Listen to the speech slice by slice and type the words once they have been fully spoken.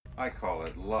I call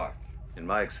it luck. In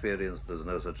my experience, there's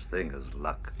no such thing as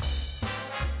luck.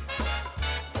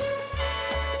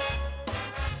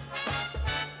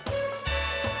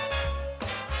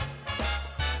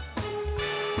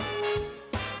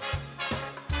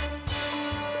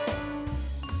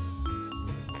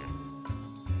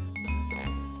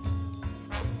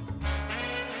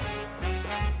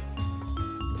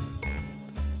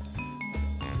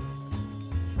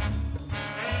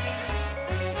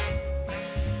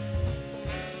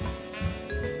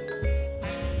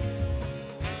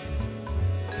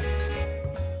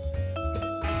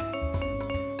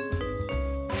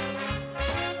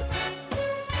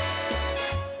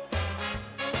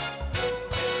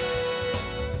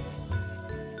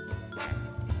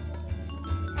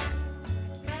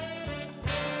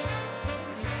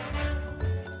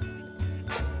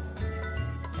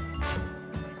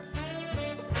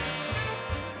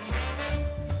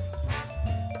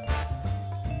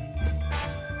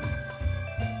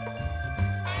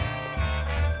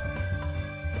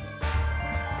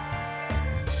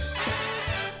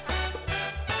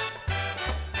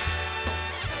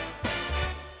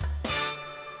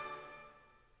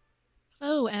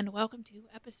 Hello, and welcome to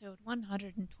episode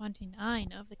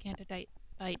 129 of the Canto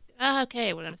Bite.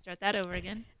 Okay, we're going to start that over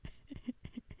again.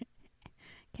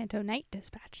 Canto Night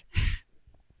Dispatch.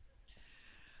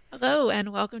 Hello,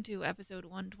 and welcome to episode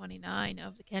 129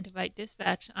 of the Canto Bite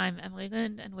Dispatch. I'm Emily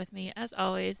Lind, and with me, as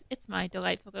always, it's my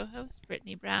delightful co-host,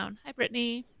 Brittany Brown. Hi,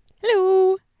 Brittany.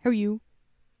 Hello. How are you?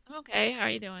 I'm okay. How are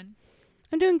you doing?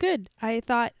 I'm doing good. I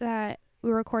thought that we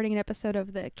were recording an episode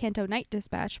of the Canto Night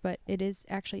Dispatch, but it is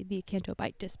actually the Canto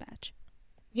Bite Dispatch.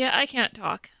 Yeah, I can't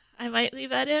talk. I might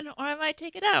leave that in, or I might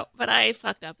take it out, but I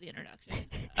fucked up the introduction.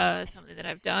 Something that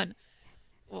I've done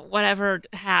whatever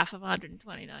half of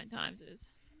 129 times is.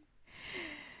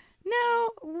 No,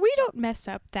 we don't mess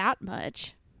up that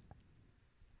much.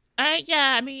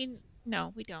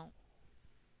 No, we don't.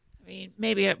 I mean,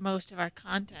 maybe at most of our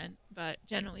content, but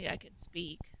generally I can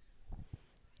speak.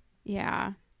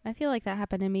 Yeah, I feel like that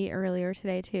happened to me earlier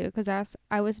today too, because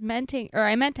I meant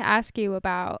to ask you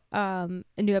about a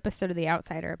new episode of The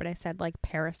Outsider, but I said like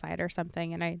Parasite or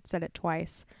something, and I said it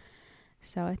twice.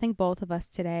 So I think both of us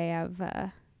today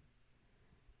have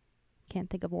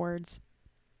can't think of words.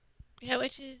 Yeah,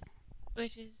 which is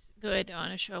good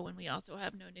on a show when we also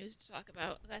have no news to talk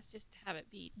about. Let's just have it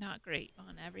be not great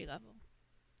on every level.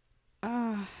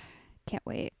 Can't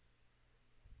wait.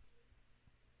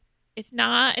 It's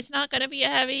not going to be a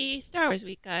heavy Star Wars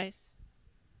week, guys.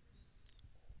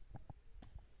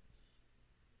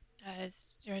 Guys,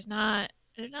 there's not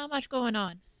much going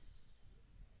on.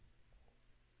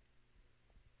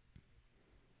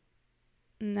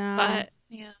 No. But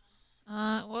yeah.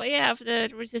 For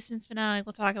the Resistance finale,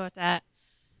 we'll talk about that.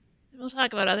 We'll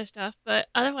talk about other stuff, but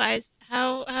otherwise,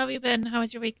 how have you been? How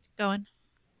is your week going?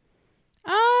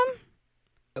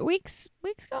 Week's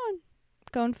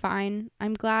going fine.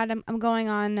 I'm glad I'm going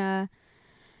on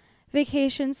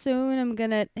vacation soon. I'm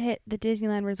gonna hit the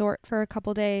Disneyland Resort for a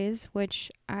couple days, which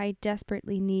I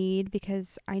desperately need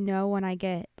because I know when I'm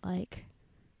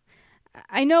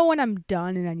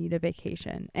done and I need a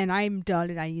vacation, and I'm done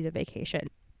and I need a vacation.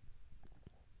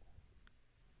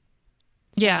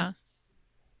 Yeah.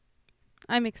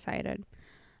 I'm excited.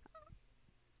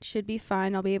 Should be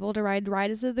fun. I'll be able to ride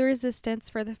Rise of the Resistance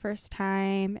for the first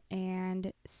time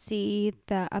and see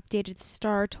the updated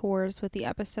Star Tours with the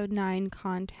episode 9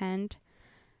 content.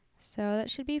 So that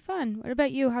should be fun. What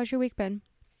about you? How's your week been?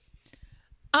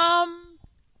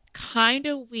 Kind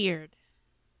of weird.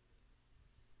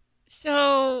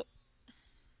 So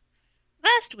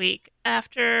last week,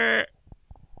 after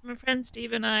my friend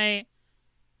Steve and I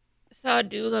saw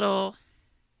Doolittle,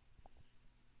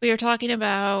 we were talking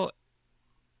about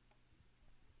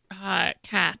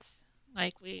cats,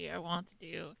 like we are wont to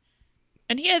do.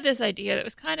 And he had this idea that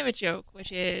was kind of a joke, which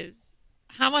is,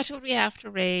 how much would we have to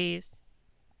raise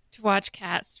to watch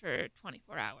Cats for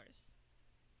 24 hours?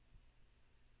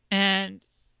 And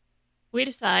we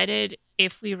decided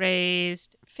if we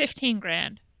raised 15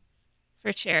 grand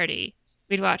for charity,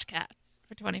 we'd watch Cats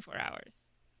for 24 hours.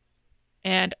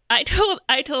 And I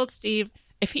told Steve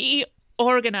if he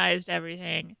organized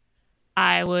everything,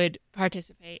 I would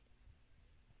participate.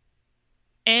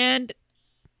 And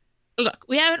look,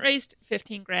 we haven't raised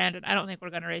 15 grand, and I don't think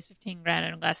we're going to raise 15 grand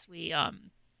unless we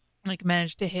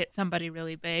manage to hit somebody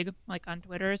really big, like on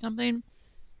Twitter or something.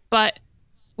 But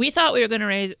we thought we were going to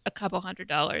raise a couple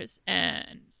 $100,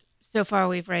 and so far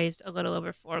we've raised a little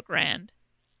over $4,000.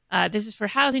 This is for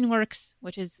Housing Works,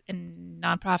 which is a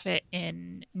nonprofit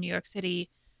in New York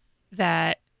City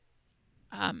that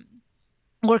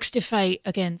works to fight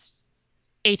against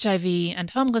HIV and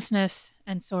homelessness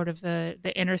and sort of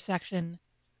the intersection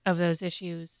of those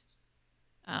issues.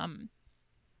 Um,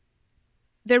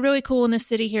 they're really cool in the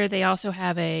city here. They also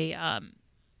have a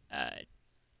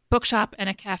bookshop and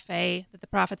a cafe that the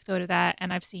profits go to that,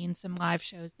 and I've seen some live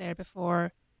shows there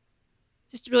before.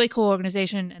 Just a really cool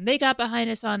organization, and they got behind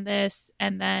us on this.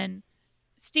 And then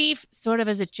Steve, sort of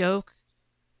as a joke,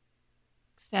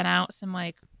 sent out some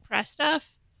like press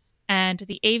stuff, and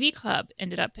the AV Club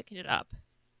ended up picking it up.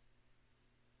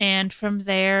 And from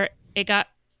there, he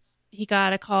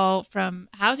got a call from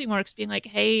Housing Works being like,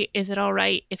 "Hey, is it all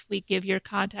right if we give your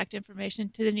contact information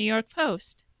to the New York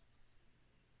Post?"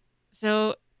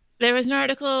 So there was an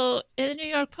article in the New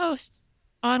York Post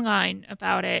online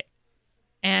about it,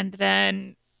 and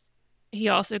then he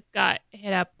also got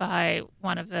hit up by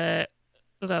one of the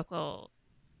local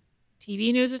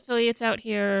TV news affiliates out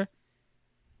here,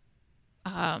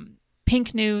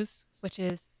 Pink News, which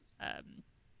is a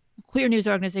queer news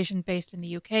organization based in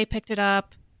the UK, picked it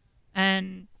up,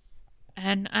 and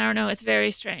I don't know, it's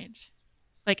very strange.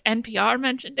 Like NPR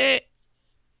mentioned it.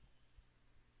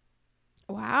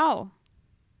 Wow.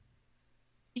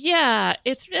 Yeah,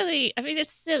 it's really, I mean,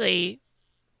 it's silly,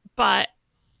 but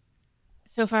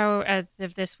so far as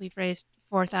of this, we've raised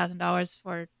 $4,000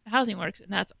 for Housing Works,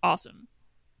 and that's awesome.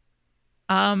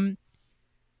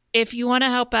 If you want to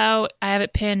help out, I have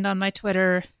it pinned on my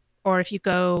Twitter, or if you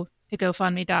go to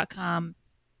GoFundMe.com,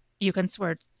 you can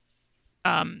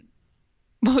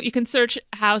you can search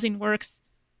Housing Works,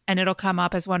 and it'll come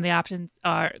up as one of the options.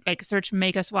 Are like search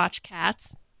 "Make Us Watch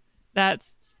Cats."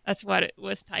 That's what it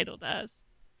was titled as.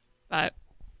 But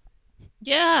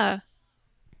yeah,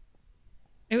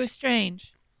 it was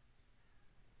strange.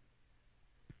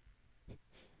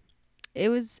 It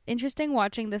was interesting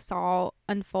watching this all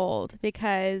unfold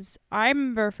because I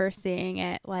remember first seeing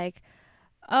it like,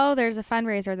 oh, there's a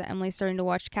fundraiser that Emily's starting to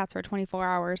watch cats for 24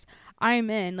 hours. I'm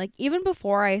in. Like, even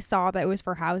before I saw that it was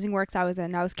for Housing Works, I was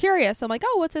in. I was curious. I'm like,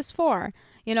 oh, what's this for?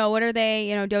 You know, what are they,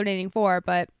 donating for?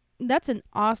 But that's an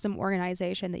awesome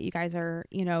organization that you guys are,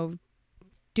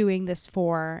 doing this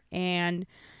for. And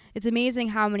it's amazing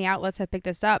how many outlets have picked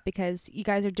this up because you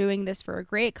guys are doing this for a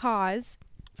great cause.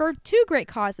 For two great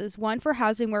causes, one for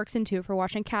Housing Works and two for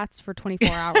watching cats for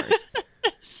 24 hours.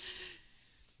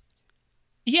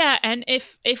 Yeah, and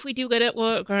if we do get it,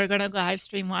 we're gonna live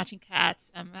stream watching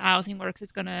cats. Housing Works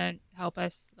is gonna help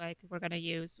us. Like, we're gonna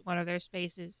use one of their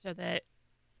spaces so that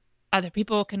other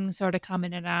people can sort of come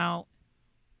in and out.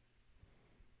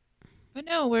 But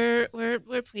no,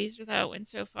 we're pleased with how it went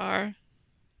so far.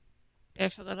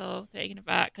 If a little taken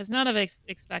aback, because none of us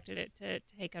expected it to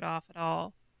take it off at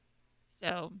all.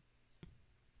 So,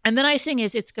 and the nice thing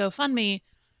is it's GoFundMe,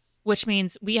 which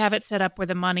means we have it set up where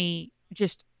the money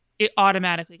just it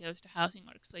automatically goes to Housing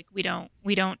Works. Like we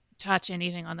don't touch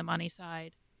anything on the money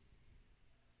side.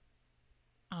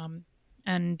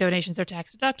 And donations are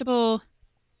tax deductible,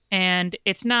 and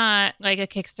it's not like a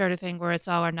Kickstarter thing where it's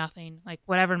all or nothing. Like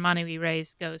whatever money we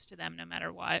raise goes to them no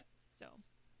matter what. So,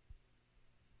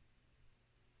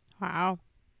 wow.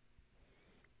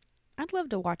 I'd love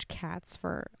to watch cats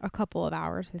for a couple of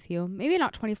hours with you. Maybe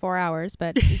not 24 hours,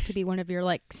 but to be one of your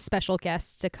like special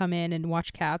guests to come in and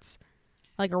watch cats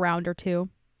like a round or two.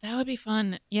 That would be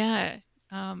fun. Yeah.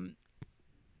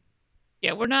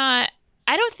 Yeah, we're not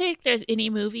I don't think there's any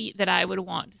movie that I would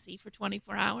want to see for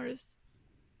 24 hours.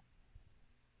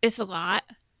 It's a lot.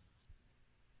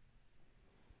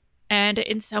 And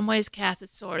in some ways Cats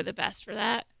is sort of the best for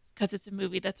that because it's a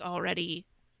movie that's already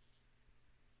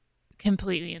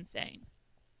completely insane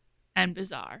and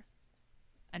bizarre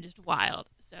and just wild.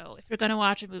 So if you're going to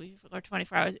watch a movie for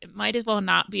 24 hours, it might as well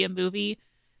not be a movie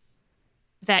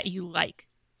that you like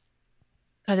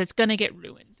because it's going to get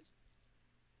ruined.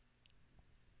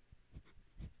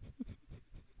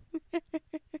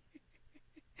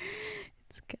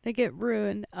 It's going to get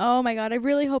ruined. Oh my God. I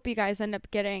really hope you guys end up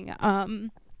getting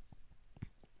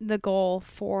the goal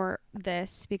for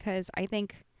this because I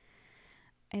think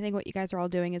what you guys are all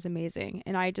doing is amazing.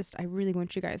 And I really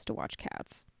want you guys to watch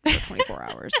cats for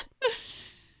 24 hours.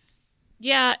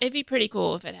 Yeah, it'd be pretty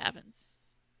cool if it happens.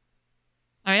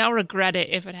 I mean, I'll regret it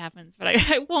if it happens, but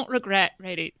I won't regret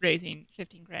raising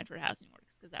 15 grand for Housing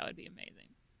Works because that would be amazing.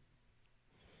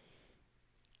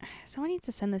 Someone needs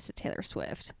to send this to Taylor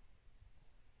Swift.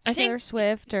 Taylor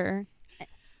Swift or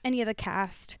any of the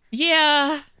cast.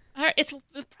 Yeah.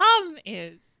 The problem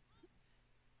is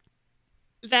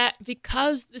that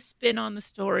because the spin on the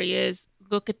story is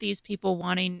look at these people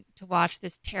wanting to watch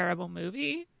this terrible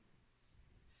movie,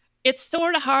 it's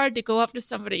sort of hard to go up to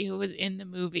somebody who was in the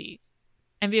movie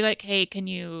and be like, hey, can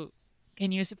you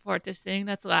can you support this thing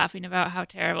that's laughing about how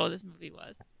terrible this movie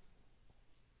was?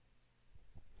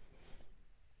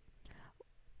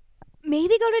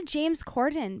 Maybe go to James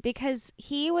Corden, because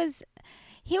he was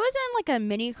in like a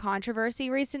mini controversy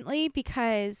recently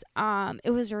because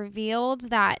it was revealed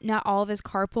that not all of his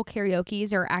carpool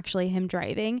karaoke's are actually him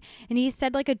driving, and he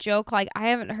said like a joke like, I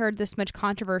haven't heard this much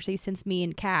controversy since me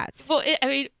and Cats. Well, I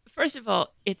mean, first of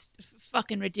all, it's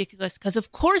fucking ridiculous because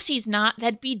of course he's not.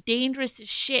 That'd be dangerous as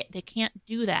shit. They can't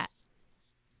do that.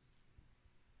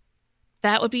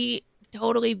 That would be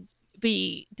totally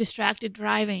be distracted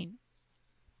driving.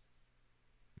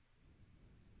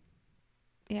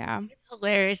 Yeah. It's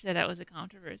hilarious that was a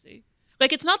controversy.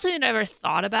 Like, it's not something I ever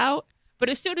thought about, but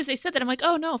as soon as they said that, I'm like,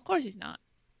 oh no, of course he's not.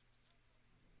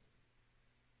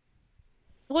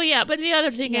 Well, yeah, but the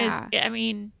other thing is, I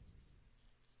mean,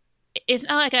 it's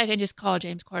not like I can just call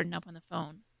James Corden up on the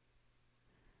phone.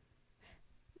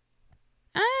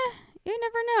 You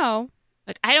never know.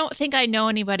 Like, I don't think I know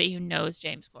anybody who knows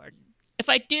James Corden. If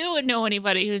I do know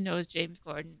anybody who knows James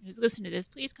Corden, who's listening to this,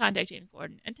 please contact James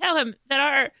Corden and tell him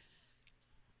that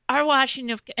our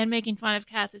watching of and making fun of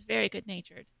Cats is very good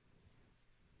natured.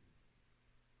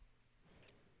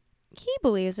 He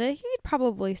believes it. He'd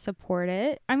probably support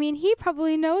it. I mean, he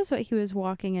probably knows what he was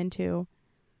walking into.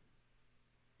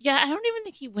 Yeah, I don't even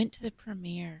think he went to the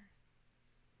premiere.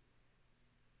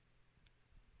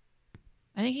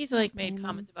 I think he's like made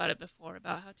comments about it before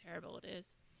about how terrible it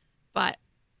is. But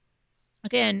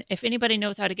again, if anybody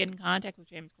knows how to get in contact with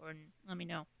James Corden, let me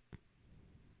know.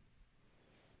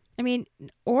 I mean,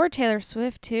 or Taylor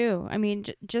Swift too. I mean,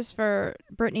 just for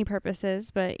Britney purposes.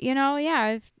 But,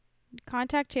 yeah,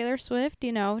 contact Taylor Swift,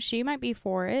 she might be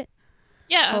for it.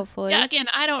 Yeah. Hopefully. Yeah, again,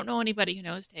 I don't know anybody who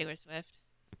knows Taylor Swift.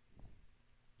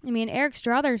 I mean, Eric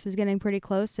Struthers is getting pretty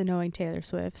close to knowing Taylor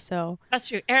Swift, so... That's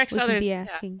true. Eric Struthers,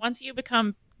 once you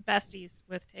become besties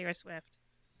with Taylor Swift,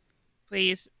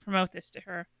 please promote this to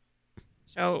her.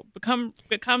 So become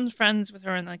friends with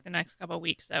her in like the next couple of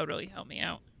weeks. That would really help me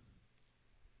out.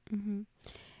 Mm-hmm.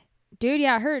 Dude,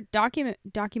 yeah, her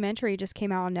documentary just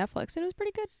came out on Netflix. It was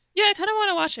pretty good. Yeah, I kind of want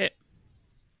to watch it.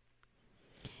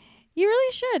 You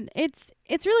really should. It's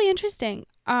really interesting.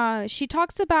 She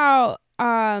talks about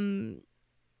not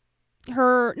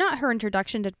her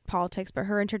introduction to politics, but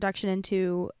her introduction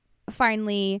into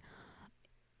finally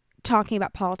talking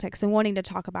about politics and wanting to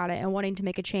talk about it and wanting to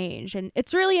make a change. And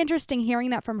it's really interesting hearing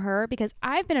that from her because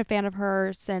I've been a fan of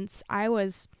her since I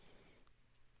was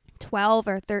 12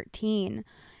 or 13.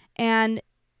 And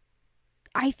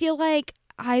I feel like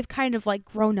I've kind of like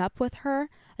grown up with her.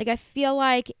 Like, I feel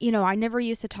like, I never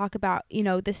used to talk about,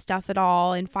 this stuff at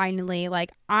all. And finally,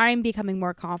 like, I'm becoming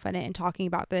more confident in talking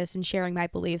about this and sharing my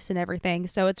beliefs and everything.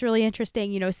 So it's really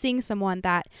interesting, seeing someone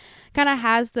that kind of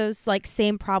has those like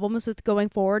same problems with going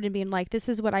forward and being like, this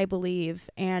is what I believe.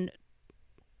 And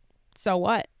so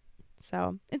what?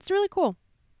 So it's really cool.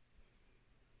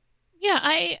 Yeah,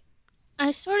 I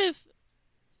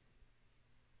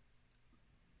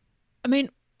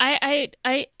mean, I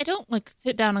don't like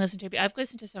sit down and listen to it. I've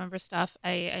listened to some of her stuff.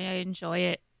 I enjoy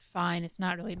it fine. It's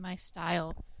not really my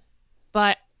style.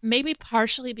 But maybe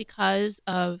partially because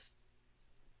of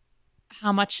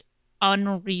how much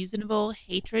unreasonable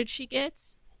hatred she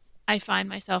gets, I find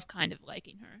myself kind of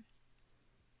liking her.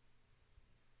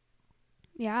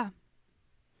 Yeah.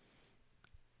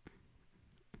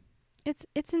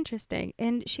 It's interesting.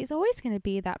 And she's always going to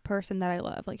be that person that I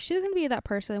love. Like, she's going to be that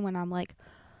person when I'm like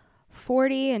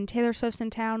 40 and Taylor Swift's in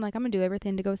town, like I'm gonna do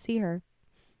everything to go see her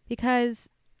because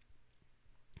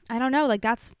I don't know, like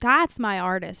that's my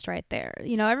artist right there.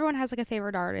 Everyone has like a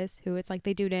favorite artist who it's like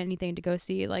they do anything to go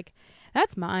see. Like,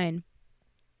 that's mine.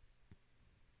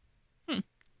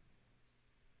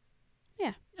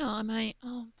 Yeah. No,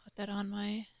 I'll put that on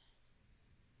my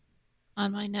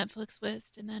Netflix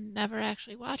list and then never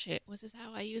actually watch it. This is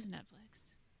how I use Netflix.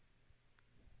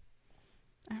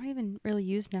 I don't even really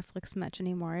use Netflix much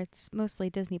anymore. It's mostly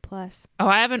Disney Plus. Oh,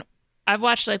 I've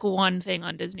watched like one thing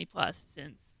on Disney Plus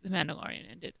since The Mandalorian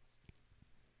ended.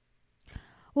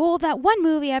 Well, that one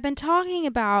movie I've been talking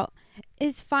about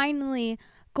is finally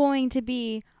going to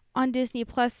be on Disney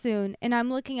Plus soon, and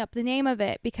I'm looking up the name of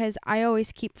it because I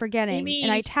always keep forgetting.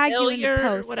 And I tagged you in the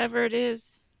post. Whatever it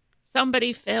is.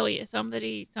 Something failure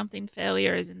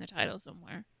is in the title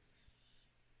somewhere.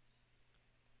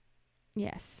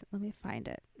 Yes, let me find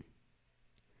it.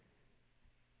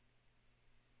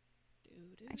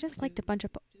 I just liked a bunch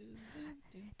of...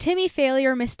 Timmy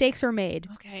Failure, Mistakes Were Made.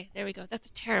 Okay, there we go. That's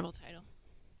a terrible title.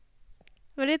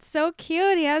 But it's so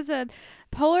cute. He has a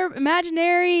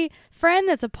imaginary friend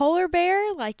that's a polar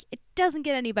bear. Like, it doesn't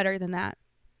get any better than that.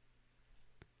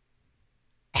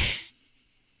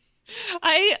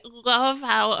 I love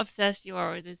how obsessed you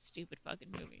are with this stupid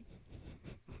fucking movie.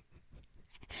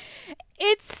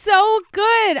 It's so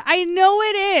good. I know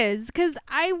it is because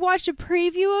I watched a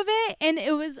preview of it and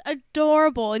it was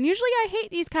adorable. And usually I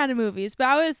hate these kind of movies, but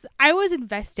I was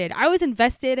invested. I was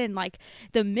invested in like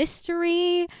the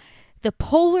mystery, the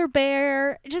polar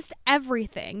bear, just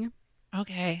everything.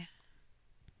 Okay.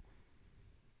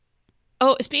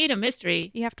 Oh, speaking of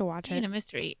mystery, You have to watch speaking it. of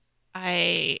mystery,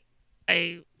 I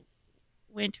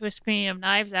went to a screening of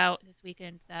Knives Out this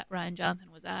weekend that Ryan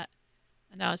Johnson was at,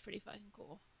 and that was pretty fucking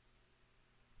cool.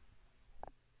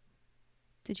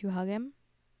 Did you hug him?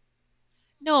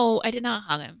 No, I did not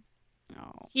hug him.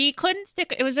 Oh. He couldn't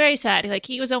stick. It was very sad. Like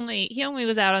he only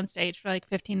was out on stage for like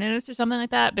 15 minutes or something like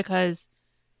that because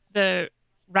the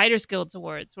Writers Guild's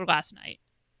awards were last night,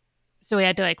 so we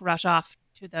had to like rush off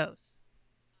to those.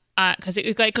 Because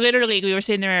it like literally we were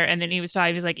sitting there and then he was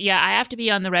talking. He was like, "Yeah, I have to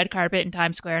be on the red carpet in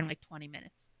Times Square in like 20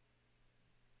 minutes."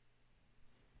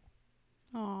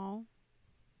 Oh.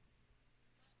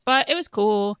 But it was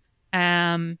cool.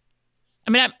 I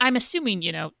mean, I'm assuming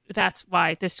that's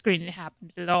why this screening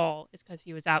happened at all is because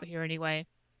he was out here anyway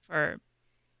for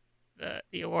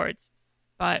the awards.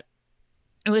 But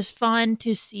it was fun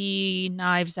to see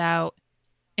Knives Out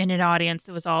in an audience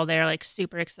that was all there, like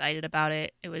super excited about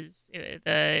it. It was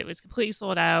completely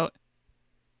sold out,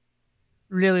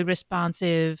 really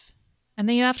responsive. And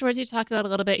then afterwards, he talked about a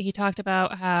little bit. He talked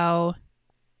about how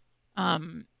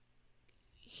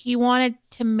he wanted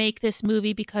to make this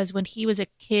movie because when he was a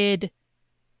kid,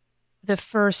 the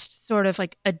first sort of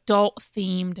like adult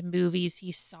themed movies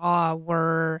he saw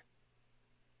were,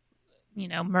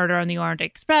 Murder on the Orient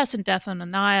Express and Death on the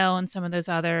Nile and some of those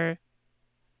other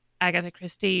Agatha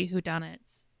Christie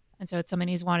whodunits. And so it's something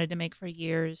he's wanted to make for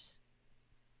years.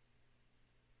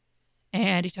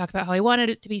 And he talked about how he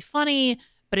wanted it to be funny,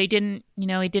 but he didn't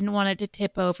want it to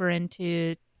tip over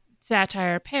into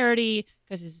satire or parody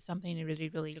because this is something he really,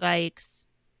 really likes.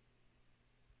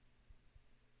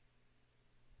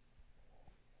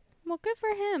 Well, good for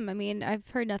him. I mean, I've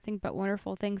heard nothing but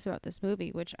wonderful things about this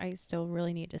movie, which I still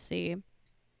really need to see.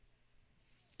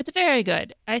 It's very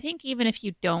good. I think even if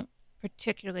you don't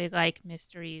particularly like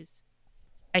mysteries,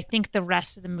 I think the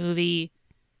rest of the movie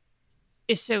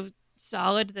is so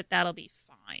solid that that'll be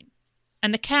fine.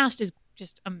 And the cast is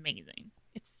just amazing.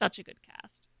 It's such a good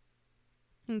cast.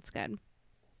 That's good.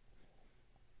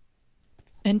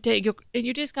 And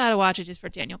you just gotta watch it just for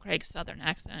Daniel Craig's southern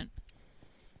accent.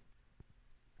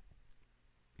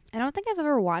 I don't think I've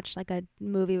ever watched like a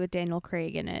movie with Daniel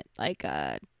Craig in it, like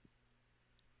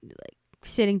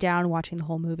sitting down and watching the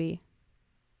whole movie.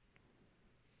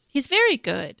 He's very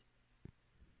good.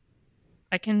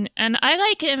 And I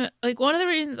like him. Like one of the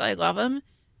reasons I love him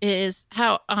is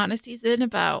how honest he's been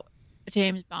about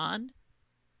James Bond.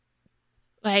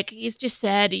 Like he's just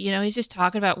said, he's just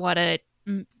talking about what a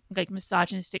like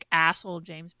misogynistic asshole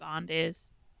James Bond is.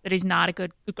 That he's not a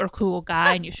good or cool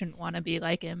guy, and you shouldn't want to be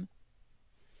like him.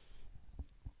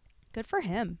 Good for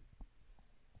him.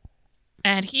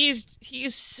 And he's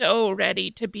so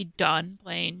ready to be done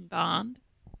playing Bond.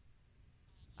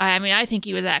 I mean, I think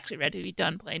he was actually ready to be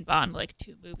done playing Bond like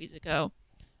 2 movies ago.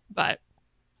 But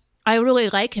I really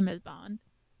like him as Bond.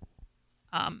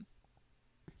 I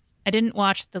didn't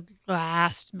watch the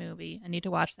last movie. I need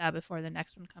to watch that before the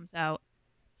next one comes out.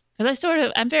 Because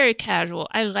I'm very casual.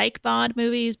 I like Bond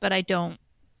movies, but I don't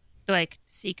like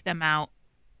seek them out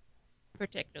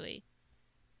particularly.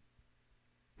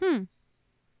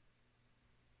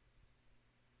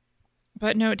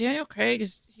 But no, Daniel Craig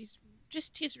he's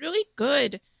really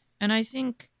good. And I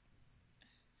think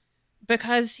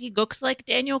because he looks like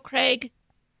Daniel Craig,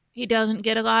 he doesn't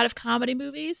get a lot of comedy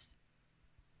movies.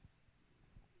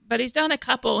 But he's done a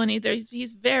couple and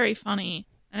he's very funny.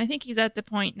 And I think he's at the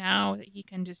point now that he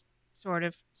can just sort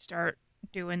of start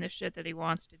doing the shit that he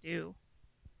wants to do.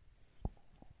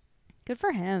 Good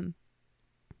for him.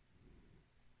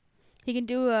 He can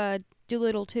do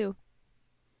Doolittle too.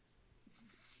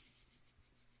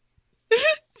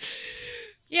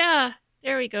 Yeah,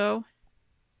 there we go.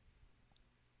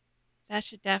 That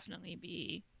should definitely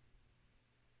be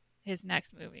his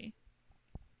next movie.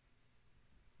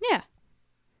 Yeah.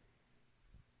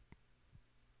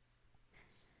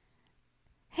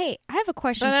 Hey, I have a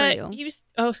question for you.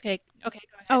 Okay, go ahead.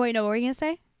 Oh wait, no, what were you gonna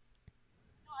say?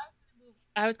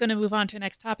 I was going to move on to the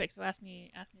next topic, so ask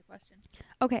me a question.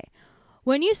 Okay.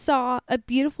 When you saw A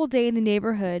Beautiful Day in the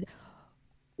Neighborhood,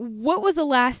 what was the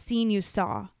last scene you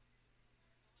saw?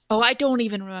 Oh, I don't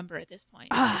even remember at this point.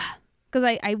 Because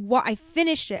I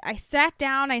finished it. I sat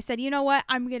down. I said, you know what?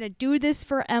 I'm going to do this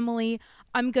for Emily.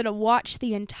 I'm going to watch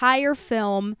the entire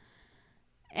film.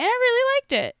 and I really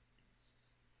liked it.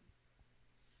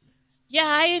 Yeah,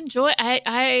 I enjoy.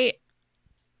 I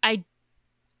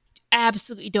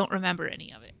absolutely don't remember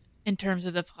any of it in terms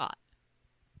of the plot,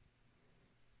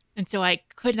 and so I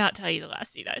could not tell you the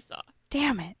last scene I saw.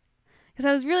 Damn it. Because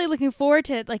I was really looking forward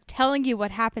to like telling you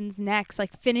what happens next,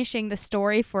 like finishing the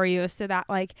story for you so that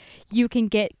like you can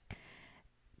get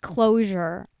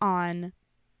closure on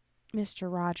Mr.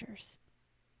 Rogers.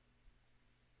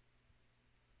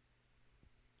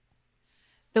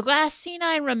 The last scene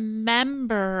I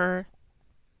remember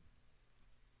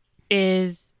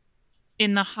is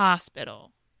in the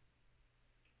hospital,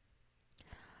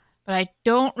 but I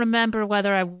don't remember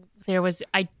whether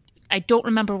I don't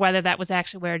remember whether that was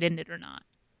actually where it ended or not.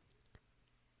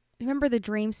 Remember the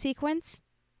dream sequence?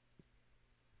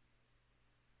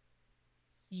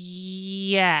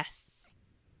 Yes.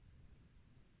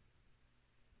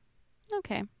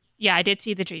 Okay. Yeah, I did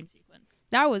see the dream sequence.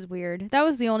 That was weird. That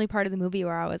was the only part of the movie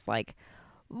where I was like,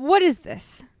 what is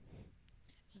this?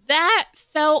 That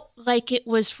felt like it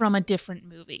was from a different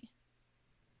movie.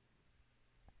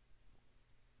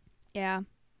 Yeah.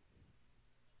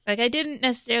 Like, I didn't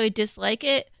necessarily dislike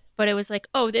it, but it was like,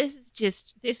 oh, this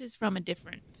is from a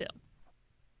different film.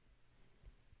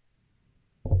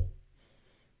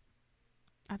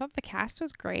 I thought the cast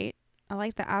was great. I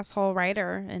liked the asshole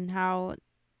writer and how,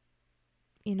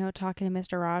 you know, talking to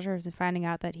Mr. Rogers and finding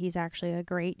out that he's actually a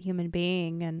great human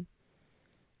being. And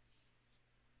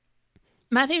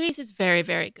Matthew Rhys is very,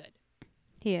 very good.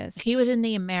 he is. He was in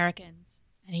The Americans,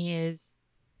 and he is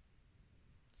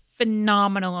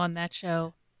phenomenal on that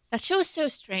show. That show is so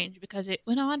strange because it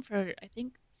went on for, I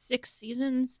think, 6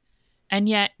 seasons, and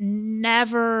yet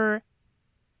never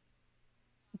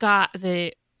got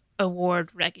the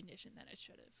award recognition that it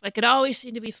should have. Like, it always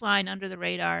seemed to be flying under the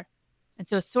radar. And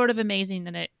so it's sort of amazing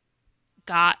that it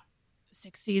got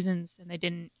 6 seasons and they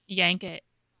didn't yank it.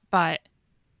 But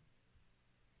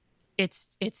it's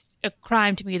a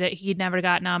crime to me that he never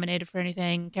got nominated for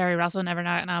anything. Kerry Russell never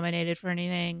got nominated for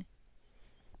anything.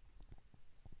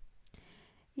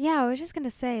 Yeah, I was just going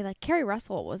to say, like, Kerry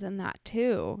Russell was in that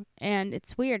too. And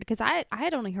it's weird because I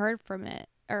had only heard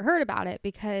about it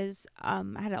because I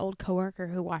had an old coworker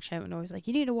who watched it and was like,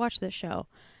 you need to watch this show.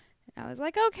 And I was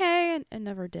like, okay, and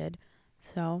never did.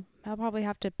 So I'll probably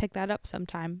have to pick that up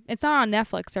sometime. It's not on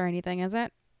Netflix or anything, is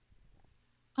it?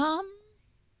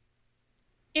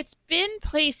 It's been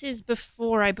places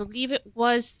before. I believe it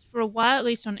was for a while, at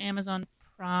least on Amazon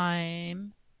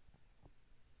Prime.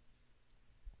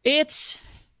 It's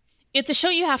a show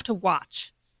you have to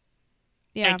watch.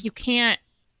 Yeah. Like, you can't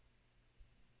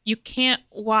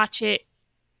watch it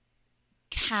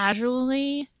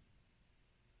casually.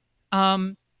 I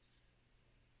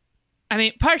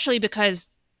mean, partially because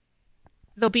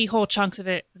there'll be whole chunks of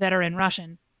it that are in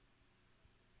Russian.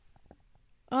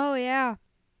 Oh, yeah.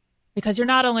 Because you're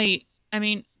not only, I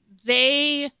mean,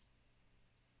 they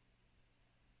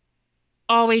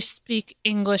always speak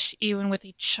English even with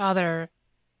each other,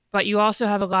 but you also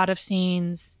have a lot of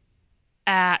scenes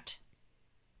at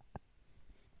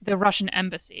the Russian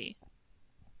embassy.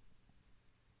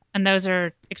 And those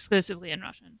are exclusively in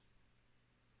Russian.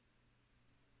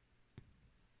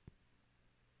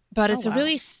 But it's a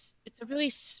really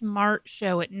smart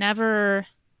show. It never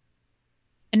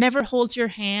holds your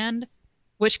hand,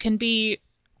 which can be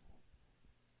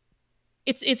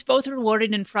it's both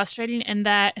rewarding and frustrating in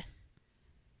that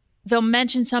they'll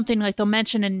mention something, like they'll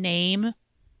mention a name,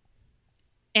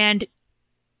 and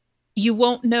I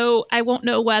won't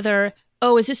know whether,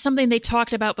 oh, is this something they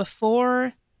talked about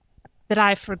before that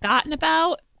I've forgotten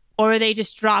about, or are they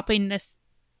just dropping us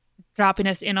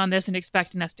in on this and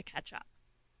expecting us to catch up?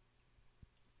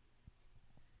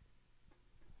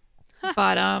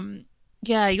 But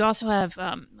yeah, you also have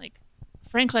like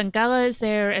Frank Langella is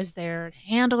there as their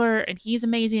handler, and he's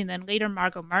amazing. And then later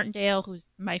Margot Martindale, who's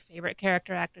my favorite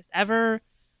character actress ever.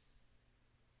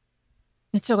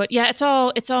 It's so good. Yeah, it's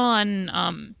all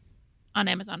on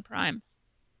Amazon Prime.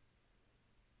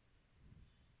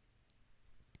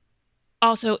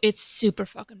 Also, it's super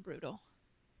fucking brutal.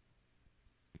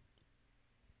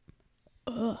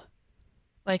 Ugh.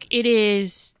 Like, it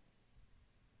is.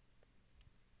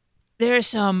 There are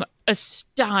some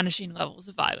astonishing levels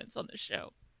of violence on this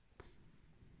show.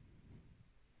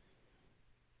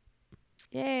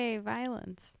 Yay,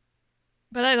 violence.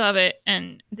 But I love it,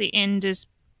 and the end is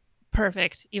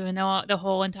perfect, even though the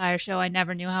whole entire show I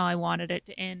never knew how I wanted it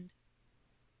to end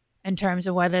in terms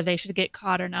of whether they should get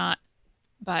caught or not.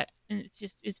 But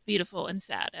it's beautiful and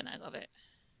sad, and I love it.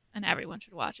 And everyone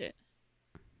should watch it.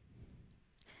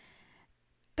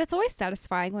 That's always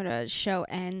satisfying when a show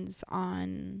ends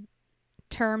on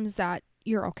terms that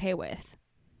you're okay with.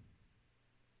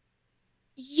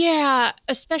 Yeah,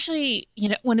 especially,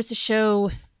 when it's a show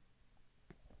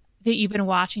that you've been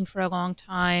watching for a long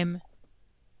time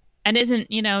and isn't,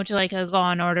 to like a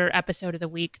Law and Order episode of the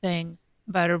week thing,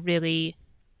 but a really,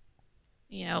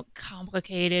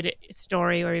 complicated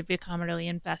story where you become really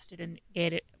invested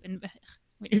you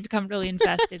become really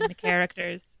invested in the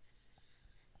characters.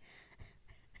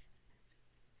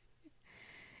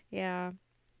 Yeah.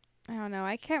 I don't know.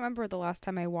 I can't remember the last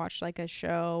time I watched like a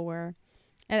show where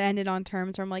it ended on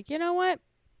terms where I'm like, you know what?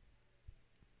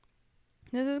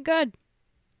 This is good.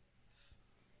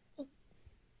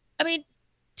 I mean,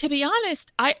 to be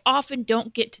honest, I often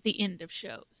don't get to the end of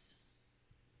shows.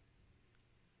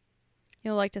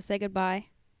 You'll like to say goodbye.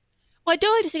 Well, I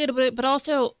do like to say goodbye, but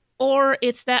also, or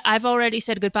it's that I've already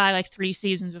said goodbye like 3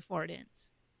 seasons before it ends.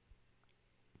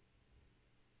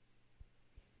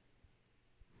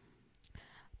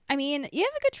 I mean, you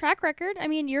have a good track record. I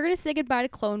mean, you're gonna say goodbye to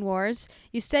Clone Wars.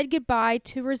 You said goodbye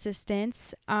to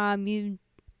Resistance. I'm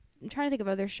trying to think of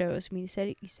other shows. I mean,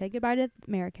 you said goodbye to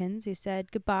Americans. You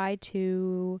said goodbye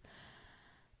to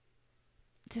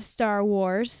Star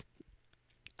Wars.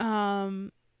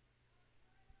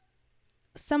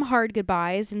 Some hard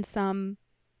goodbyes and some.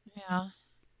 Yeah.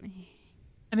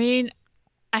 I mean,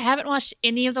 I haven't watched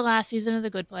any of the last season of The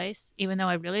Good Place, even though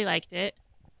I really liked it.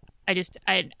 I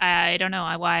don't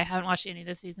know why I haven't watched any of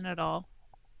this season at all.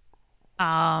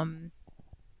 The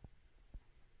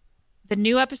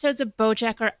new episodes of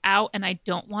BoJack are out, and I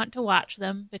don't want to watch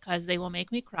them because they will make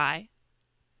me cry.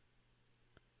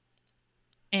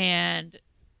 And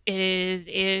it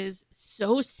is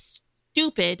so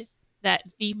stupid that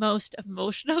the most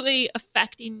emotionally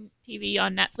affecting TV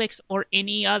on Netflix or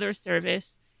any other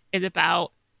service is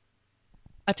about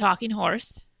a talking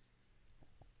horse.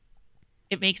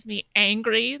 It makes me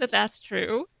angry that that's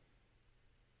true.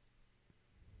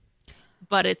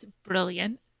 But it's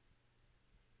brilliant.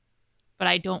 But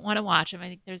I don't want to watch them. I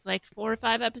think there's like 4 or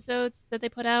 5 episodes that they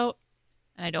put out,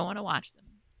 and I don't want to watch them.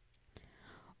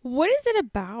 What is it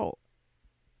about?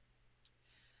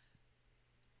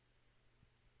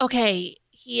 Okay,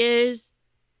 he is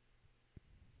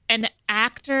an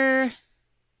actor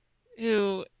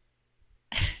who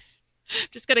I'm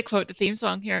just going to quote the theme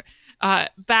song here.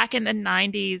 Back in the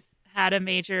 90s had a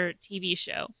major TV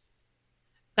show.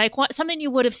 Like something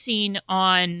you would have seen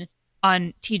on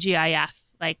TGIF.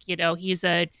 Like, he's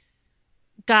a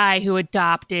guy who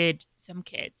adopted some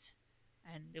kids.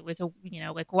 And it was a,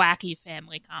 like wacky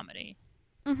family comedy.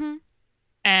 Mm-hmm.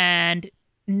 And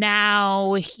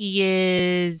now he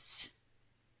is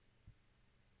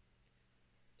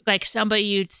like somebody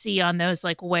you'd see on those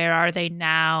like Where Are They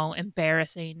Now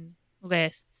embarrassing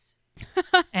lists.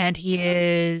 And he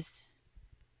is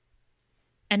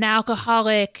an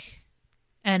alcoholic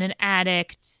and an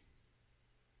addict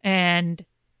and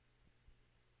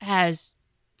has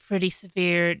pretty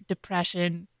severe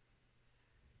depression.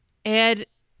 And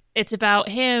it's about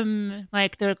him,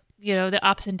 like the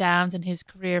ups and downs in his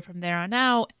career from there on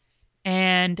out.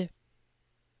 And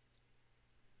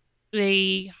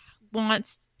he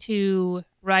wants to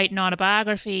write an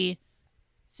autobiography.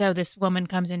 So this woman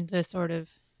comes in to sort of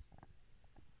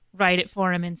write it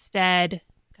for him instead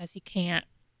because he can't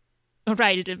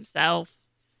write it himself.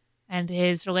 And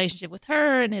his relationship with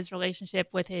her and his relationship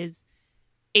with his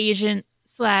agent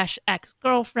 /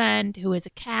 ex-girlfriend, who is a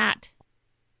cat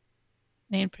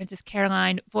named Princess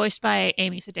Caroline, voiced by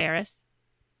Amy Sedaris.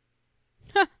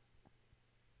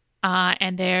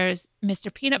 And there's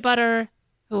Mr. Peanut Butter,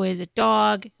 who is a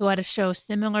dog who had a show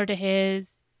similar to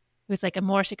his, who's like a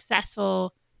more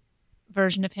successful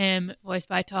version of him, voiced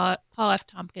by Paul F.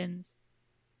 Tompkins.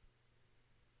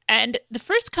 And the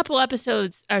first couple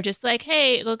episodes are just like,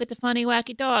 hey, look at the funny,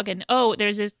 wacky dog. And, oh,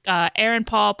 there's this Aaron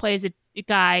Paul plays a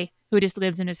guy who just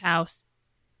lives in his house.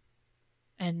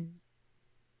 And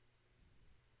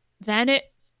then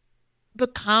it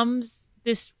becomes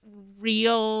this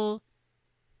real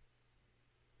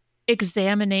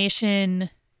examination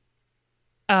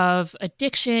of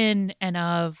addiction and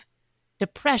of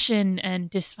depression and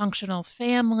dysfunctional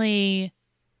family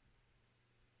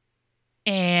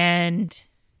and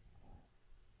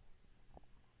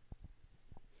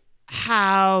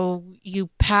how you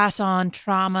pass on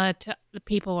trauma to the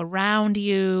people around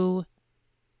you,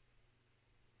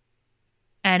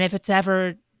 and if it's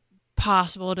ever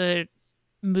possible to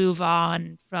move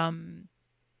on from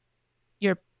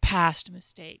your past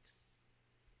mistakes,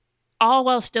 all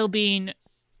while still being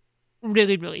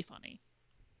really, really funny.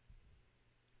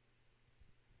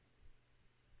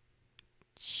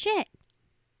 Shit.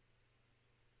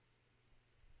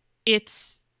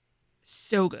 It's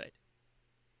so good.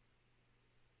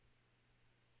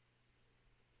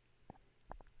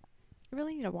 I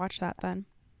really need to watch that then.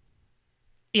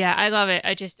 Yeah, I love it.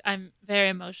 I'm very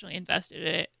emotionally invested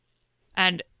in it.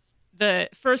 And the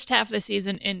first half of the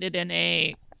season ended in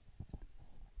a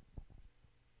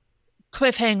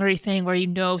cliffhangery thing where you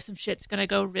know some shit's gonna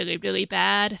go really, really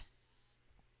bad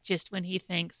just when he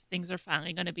thinks things are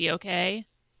finally gonna be okay.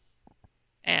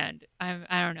 And I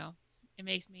don't know. It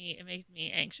makes me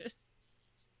anxious.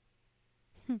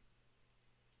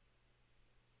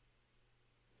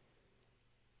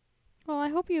 Well, I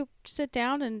hope you sit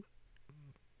down and,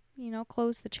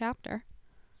 close the chapter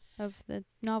of the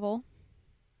novel.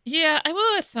 Yeah, I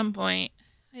will at some point.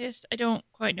 I don't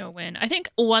quite know when. I think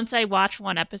once I watch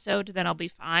one episode, then I'll be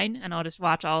fine and I'll just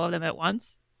watch all of them at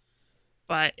once.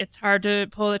 But it's hard to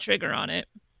pull the trigger on it.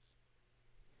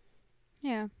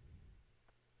 Yeah.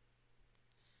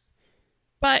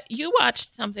 But you watched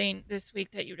something this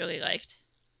week that you really liked.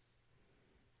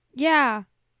 Yeah.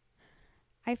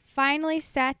 I finally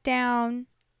sat down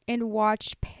and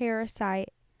watched Parasite,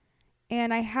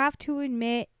 and I have to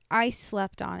admit, I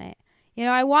slept on it.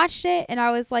 I watched it and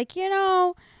I was like,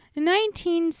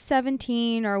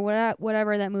 1917 or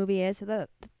whatever that movie is,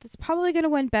 that's probably going to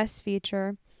win Best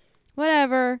Feature.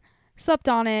 Whatever. Slept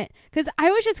on it. Because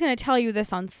I was just going to tell you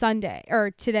this on Sunday,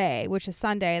 or today, which is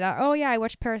Sunday, that, oh yeah, I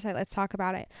watched Parasite, let's talk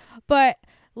about it. But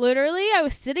literally, I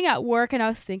was sitting at work and I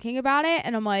was thinking about it,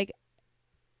 and I'm like,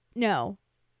 no,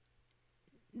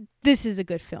 this is a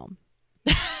good film.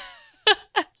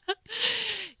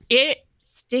 It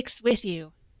sticks with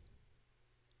you.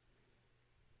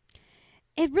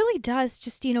 It really does.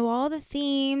 Just, all the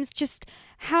themes, just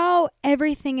how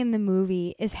everything in the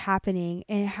movie is happening,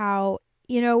 and how,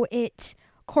 it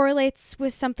correlates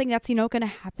with something that's, going to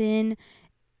happen,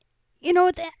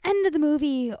 at the end of the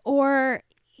movie or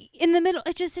in the middle.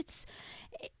 It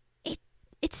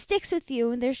sticks with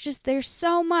you. And there's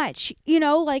so much,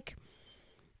 like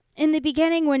in the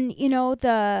beginning when,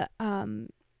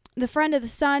 the friend of the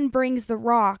son brings the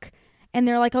rock and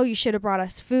they're like, oh, you should have brought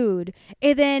us food.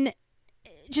 And then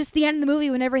just the end of the movie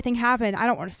when everything happened, I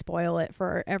don't want to spoil it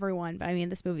for everyone, but I mean,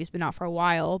 this movie's been out for a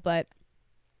while, but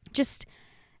just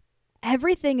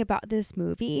everything about this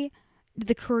movie,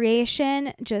 the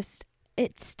creation, just,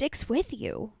 it sticks with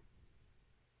you.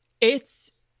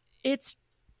 It's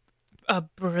a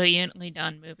brilliantly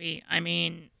done movie. I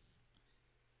mean,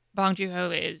 Bong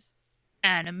Joon-ho is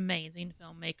an amazing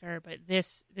filmmaker, but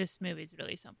this movie is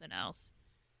really something else.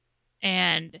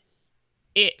 And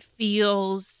it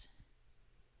feels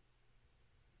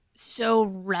so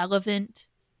relevant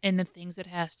in the things it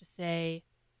has to say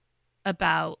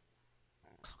about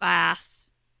class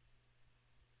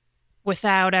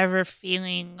without ever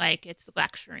feeling like it's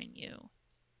lecturing you.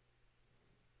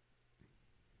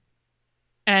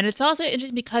 And it's also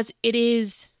interesting because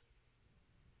it's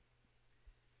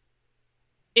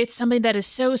something that is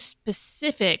so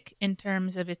specific in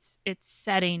terms of its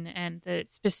setting and the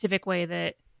specific way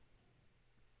that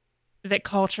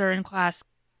culture and class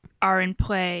are in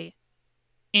play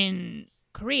in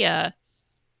Korea,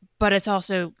 but it's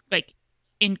also like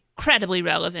incredibly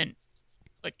relevant.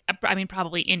 Like, I mean,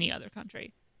 probably any other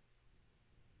country.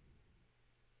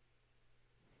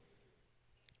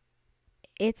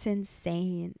 It's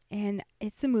insane, and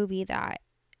it's a movie that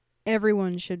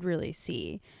everyone should really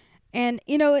see. And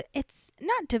it's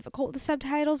not difficult with the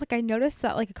subtitles. Like, I noticed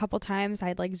that like a couple times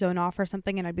I'd like zone off or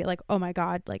something, and I'd be like, oh my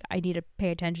god, like I need to pay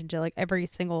attention to like every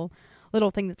single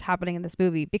little thing that's happening in this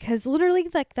movie, because literally,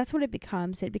 like, that's what it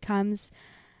becomes. It becomes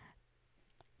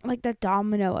like the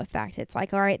domino effect. It's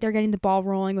like, all right, they're getting the ball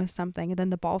rolling with something, and then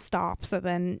the ball stops, and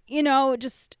then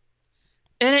just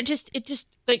and it just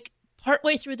like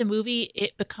partway through the movie,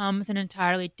 it becomes an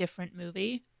entirely different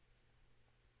movie,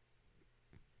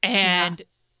 and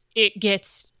it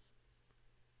gets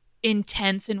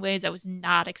intense in ways I was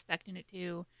not expecting it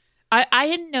to. I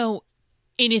didn't know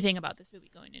anything about this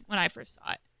movie going in when I first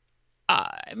saw it.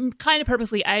 Kind of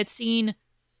purposely, I had seen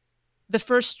the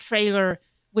first trailer,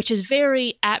 which is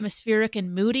very atmospheric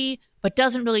and moody, but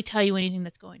doesn't really tell you anything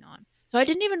that's going on. So I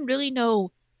didn't even really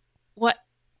know what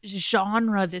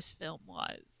genre this film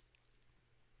was.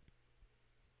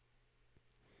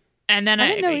 And then I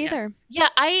didn't know either. Yeah,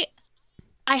 I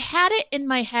had it in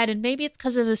my head, and maybe it's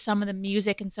because of some of the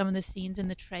music and some of the scenes in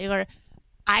the trailer.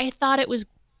 I thought it was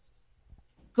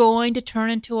going to turn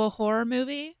into a horror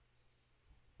movie.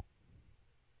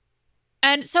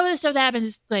 And some of the stuff that happens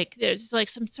is like, there's like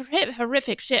some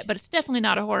horrific shit, but it's definitely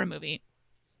not a horror movie.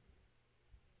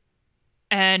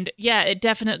 And yeah, it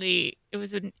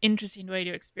was an interesting way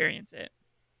to experience it.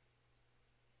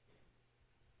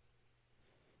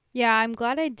 Yeah, I'm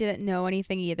glad I didn't know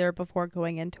anything either before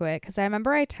going into it, because I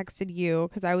remember I texted you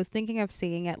because I was thinking of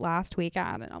seeing it last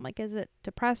weekend, and I'm like, is it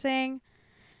depressing?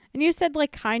 And you said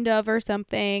like kind of or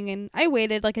something, and I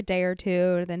waited like a day or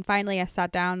two, and then finally I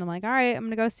sat down and I'm like, all right, I'm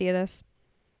gonna go see this.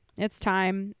 It's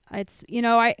time. It's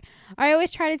I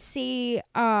always try to see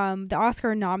the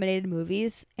Oscar nominated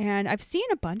movies, and I've seen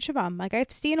a bunch of them. Like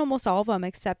I've seen almost all of them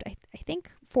except I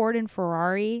think Ford and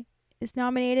Ferrari is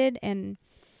nominated, and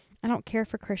I don't care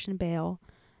for Christian Bale.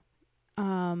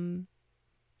 Um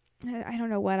I don't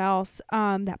know what else.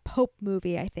 That Pope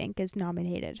movie I think is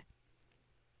nominated.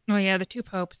 Oh yeah, The Two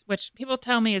Popes, which people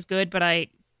tell me is good, but I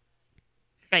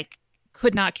like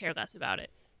could not care less about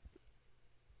it.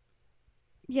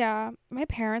 Yeah, my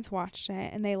parents watched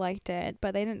it and they liked it,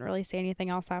 but they didn't really say anything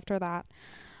else after that.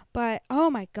 But oh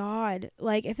my god,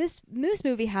 like if this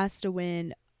movie has to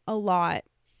win a lot,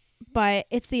 but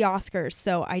it's the Oscars,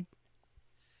 so I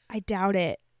doubt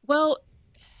it. Well,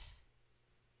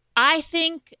 I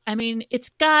mean, it's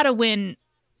gotta win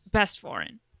Best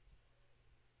Foreign.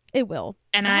 It will.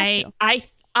 And It has to.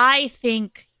 I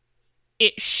think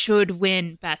it should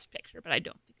win Best Picture, but I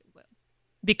don't think it will.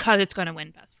 Because it's gonna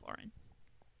win Best Foreign.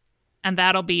 And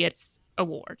that'll be its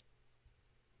award.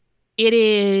 It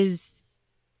is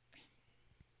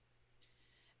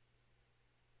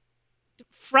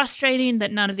frustrating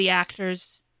that none of the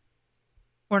actors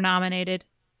were nominated.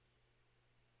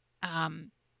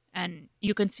 And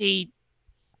you can see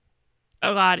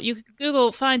a lot. You could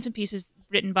Google, find some pieces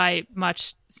written by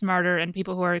much smarter and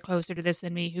people who are closer to this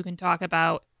than me who can talk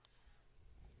about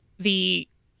the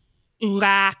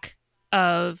lack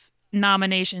of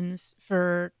nominations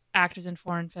for actors in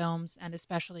foreign films and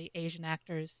especially Asian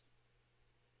actors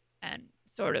and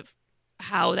sort of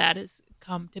how that has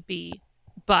come to be.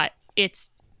 But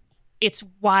it's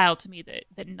wild to me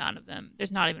that none of them,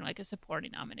 there's not even like a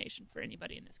supporting nomination for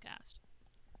anybody in this cast.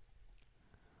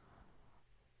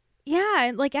 Yeah,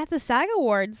 and like at the SAG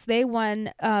Awards, they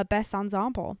won Best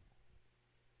Ensemble.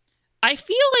 I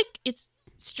feel like it's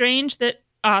strange that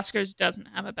Oscars doesn't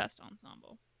have a Best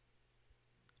Ensemble.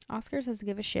 Oscars doesn't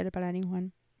give a shit about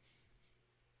anyone.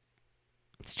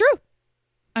 It's true.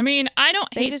 I mean, I don't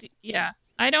They hate just-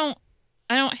 I don't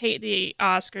hate the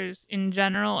Oscars in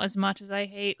general as much as I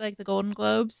hate like the Golden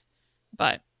Globes,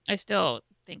 but I still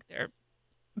think they're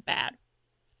bad.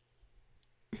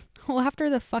 Well, after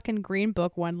the fucking Green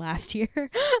Book won last year,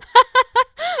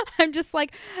 I'm just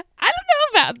like, I don't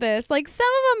know about this. Like, some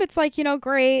of them, it's like,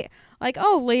 great. Like,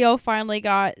 oh, Leo finally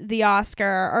got the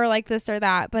Oscar or like this or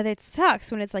that. But it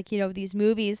sucks when it's like, these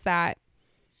movies that.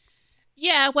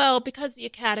 Yeah, well, because the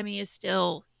Academy is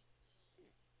still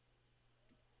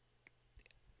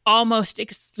almost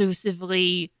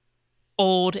exclusively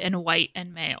old and white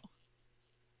and male.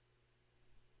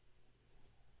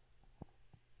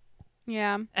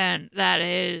 Yeah. And that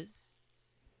is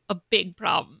a big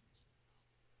problem.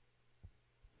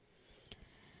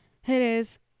 It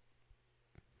is.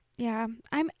 Yeah.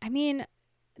 I mean,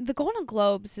 the Golden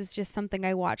Globes is just something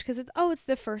I watch because it's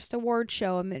the first award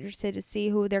show. I'm interested to see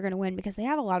who they're going to win because they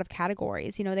have a lot of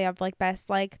categories. They have like best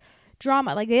like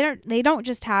drama. Like they don't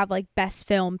just have like best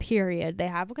film period. They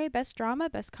have best drama,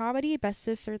 best comedy, best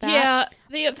this or that. Yeah,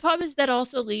 the problem is that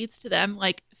also leads to them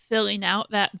like filling out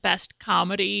that best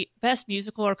comedy, best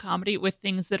musical or comedy with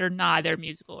things that are neither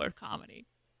musical or comedy.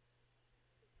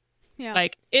 Yeah.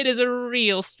 Like it is a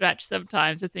real stretch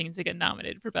sometimes the things that get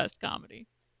nominated for best comedy.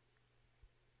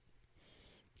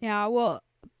 Yeah, well,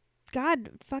 God,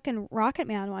 fucking Rocket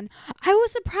Man won. I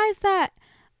was surprised that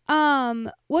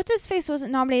what's his face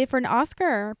wasn't nominated for an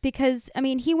Oscar because I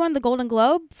mean he won the Golden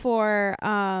Globe for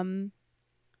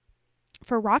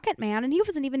Rocket Man and he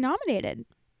wasn't even nominated.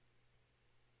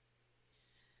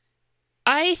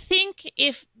 I think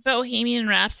if Bohemian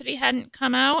Rhapsody hadn't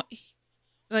come out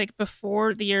like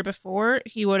before the year before,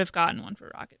 he would have gotten one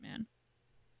for Rocket Man.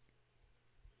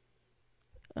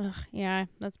 Ugh, yeah,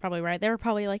 that's probably right. They were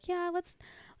probably like, yeah, let's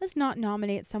not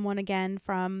nominate someone again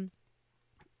from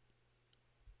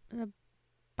a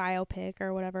biopic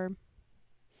or whatever.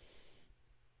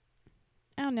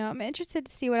 I don't know. I'm interested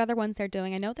to see what other ones they're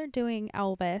doing. I know they're doing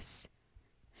Elvis.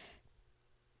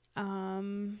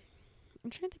 I'm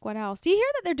trying to think what else. Do you hear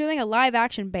that they're doing a live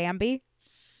action Bambi?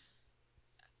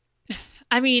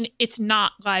 I mean, it's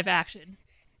not live action,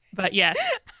 but yes.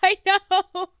 I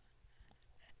know.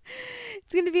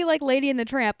 It's going to be like Lady and the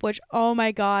Tramp, which, oh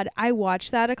my God, I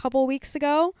watched that a couple weeks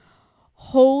ago.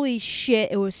 Holy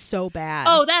shit, it was so bad.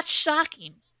 Oh, that's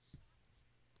shocking.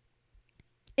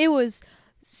 It was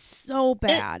so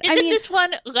bad. Isn't this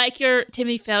one like your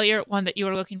Timmy Failure one that you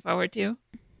were looking forward to?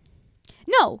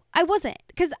 No, I wasn't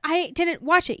because I didn't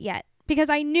watch it yet. because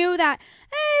I knew that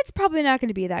it's probably not going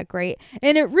to be that great.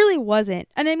 And it really wasn't.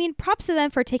 And I mean, props to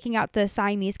them for taking out the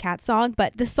Siamese cat song,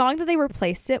 but the song that they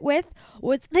replaced it with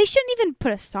was, they shouldn't even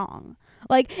put a song.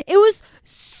 Like, it was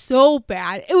so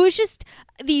bad. It was just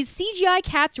these CGI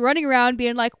cats running around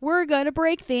being like, we're going to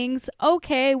break things.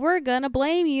 Okay, we're going to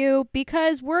blame you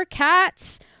because we're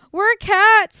cats. We're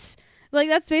cats. Like,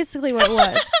 that's basically what it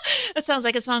was. That sounds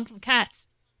like a song from Cats.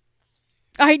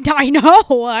 I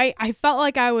know. I felt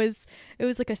like it was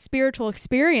like a spiritual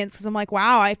experience because I'm like,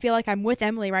 wow, I feel like I'm with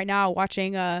Emily right now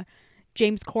watching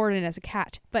James Corden as a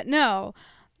cat. But no.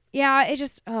 Yeah, it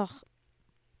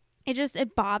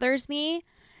bothers me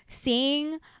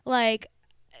seeing like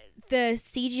the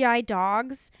CGI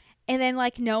dogs and then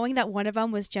like knowing that one of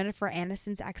them was Jennifer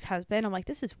Aniston's ex-husband. I'm like,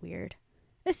 this is weird.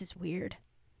 I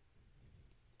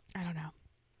don't know.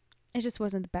 It just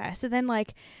wasn't the best. And then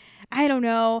like, I don't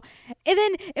know. And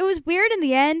then it was weird in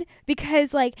the end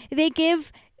because like they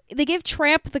give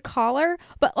Tramp the collar,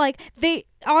 but like they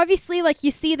obviously, like,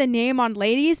 you see the name on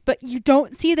ladies, but you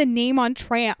don't see the name on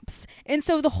Tramps. And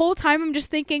so the whole time I'm just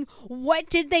thinking, what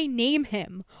did they name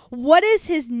him? What is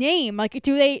his name? Like,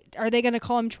 are they going to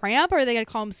call him Tramp or are they going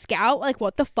to call him Scout? Like,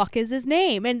 what the fuck is his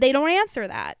name? And they don't answer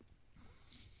that.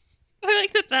 I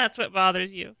like that that's what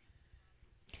bothers you.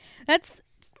 That's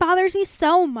bothers me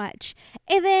so much.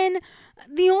 And then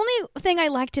the only thing I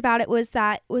liked about it was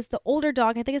the older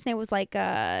dog. I think his name was like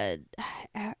I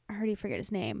already forget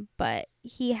his name, but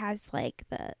he has like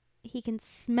he can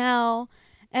smell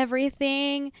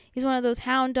everything. He's one of those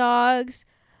hound dogs.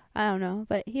 I don't know,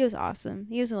 but he was awesome.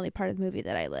 He was the only part of the movie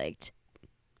that I liked.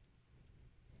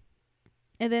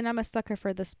 And then I'm a sucker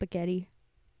for the spaghetti.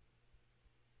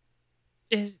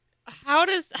 How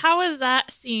is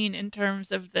that seen in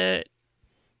terms of the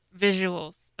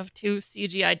visuals of two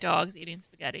CGI dogs eating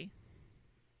spaghetti?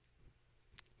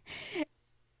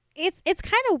 It's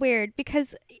kind of weird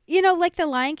because, you know, like the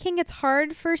Lion King, it's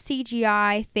hard for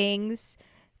CGI things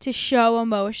to show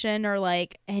emotion or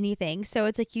like anything. So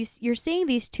it's like you're seeing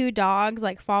these two dogs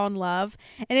like fall in love,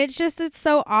 and it's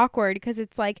so awkward because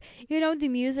it's like, you know, the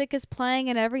music is playing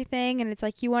and everything, and it's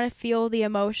like you want to feel the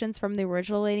emotions from the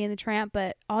original Lady and the Tramp,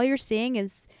 but all you're seeing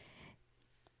is,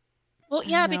 well,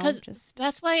 yeah, because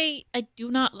that's why I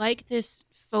do not like this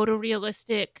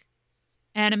photorealistic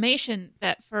animation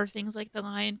that for things like The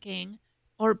Lion King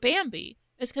or Bambi,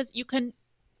 is because you can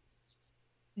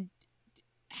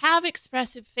have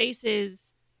expressive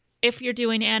faces if you're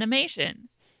doing animation,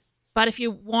 but if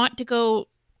you want to go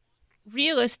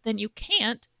realist, then you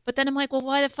can't. But then I'm like, well,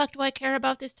 why the fuck do I care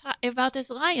about this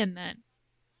lion then?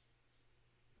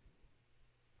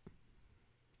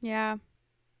 Yeah.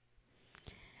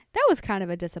 That was kind of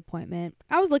a disappointment.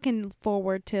 I was looking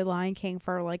forward to Lion King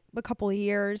for like a couple of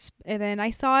years, and then I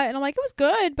saw it and I'm like, it was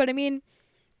good, but I mean,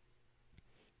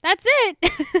 that's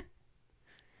it.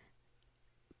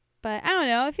 But I don't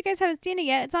know. If you guys haven't seen it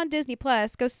yet, it's on Disney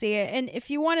Plus. Go see it. And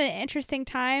if you want an interesting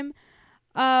time,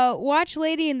 watch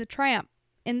Lady and the Tramp.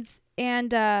 And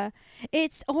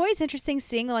it's always interesting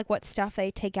seeing like what stuff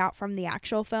they take out from the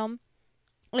actual film.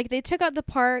 Like they took out the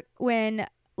part when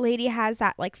Lady has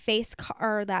that like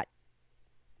or that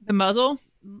the muzzle.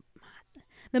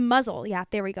 The muzzle, yeah,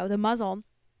 there we go. The muzzle.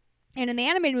 And in the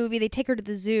animated movie, they take her to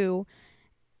the zoo.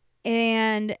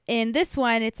 And in this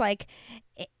one, it's like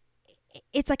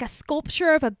a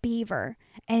sculpture of a beaver,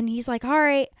 and he's like, all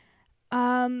right,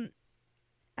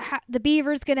 the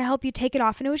beaver's gonna help you take it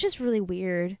off. And it was just really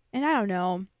weird. And I don't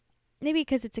know, maybe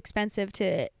because it's expensive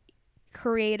to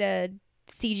create a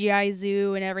CGI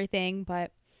zoo and everything,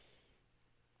 but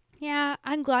yeah,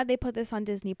 I'm glad they put this on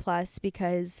Disney Plus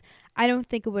because I don't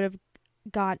think it would have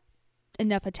got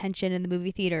enough attention in the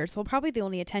movie theaters. So probably the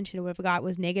only attention it would have got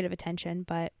was negative attention,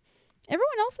 but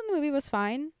everyone else in the movie was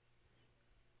fine.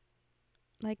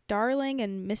 Like Darling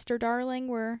and Mr. Darling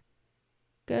were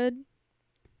good.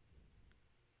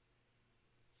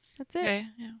 That's it. Okay,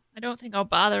 yeah. I don't think I'll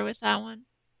bother with that one.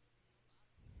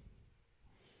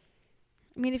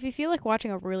 I mean, if you feel like watching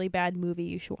a really bad movie,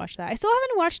 you should watch that. I still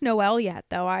haven't watched Noelle yet,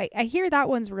 though. I hear that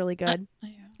one's really good. Yeah.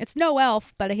 It's no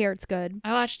elf, but I hear it's good.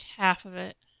 I watched half of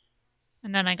it,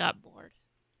 and then I got bored.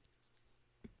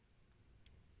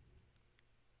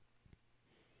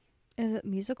 Is it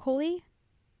musical-y?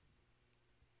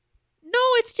 No,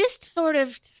 it's just sort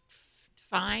of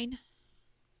fine.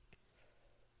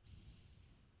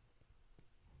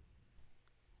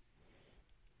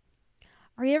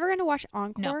 Are you ever going to watch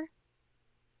Encore? No.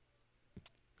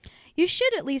 You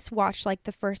should at least watch like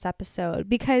the first episode,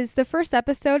 because the first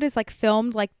episode is like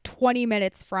filmed like 20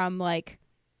 minutes from like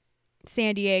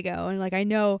San Diego, and like I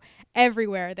know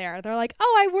everywhere there. They're like,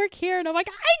 "Oh, I work here," and I'm like,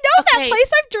 "I know that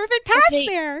place. I've driven past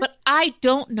there." But I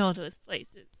don't know those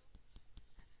places.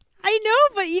 I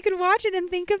know, but you can watch it and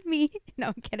think of me. No,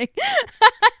 I'm kidding.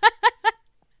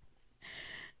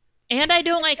 And I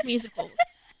don't like musicals.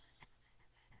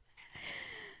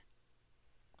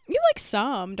 You like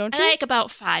some, don't you? I like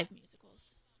about 5 musicals.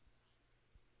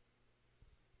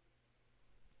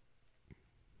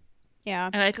 Yeah.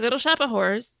 I like Little Shop of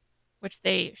Horrors, which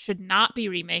they should not be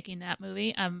remaking that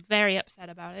movie. I'm very upset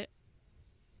about it.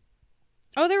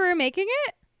 Oh, they're remaking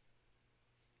it?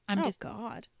 I'm oh, displeased.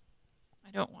 God.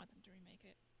 I don't want them to remake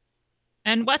it.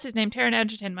 And what's his name? Taron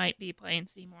Egerton might be playing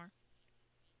Seymour.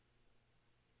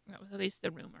 That was at least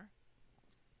the rumor.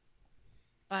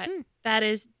 But that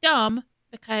is dumb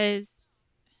because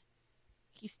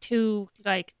he's too,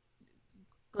 like,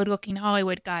 good-looking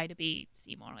Hollywood guy to be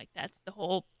Seymour. Like, that's the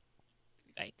whole,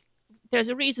 like, there's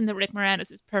a reason that Rick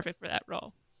Moranis is perfect for that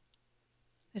role.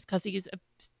 It's because he's a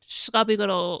schlubby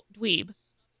little dweeb.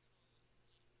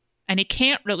 And he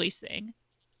can't really sing.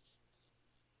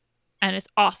 And it's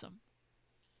awesome.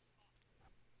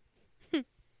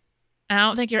 And I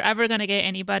don't think you're ever going to get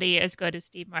anybody as good as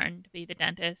Steve Martin to be the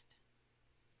dentist.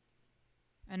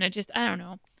 And it just, I don't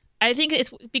know. I think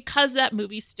it's because that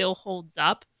movie still holds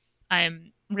up,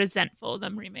 I'm resentful of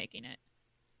them remaking it.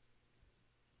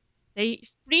 They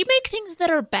remake things that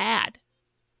are bad.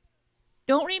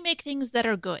 Don't remake things that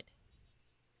are good.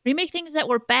 Remake things that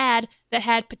were bad that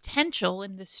had potential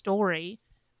in the story,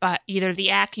 but either the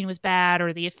acting was bad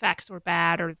or the effects were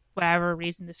bad or whatever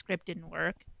reason the script didn't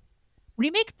work.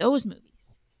 Remake those movies.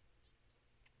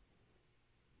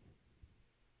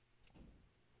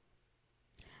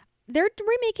 They're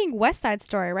remaking West Side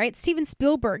Story, right? Steven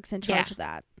Spielberg's in charge of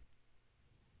that.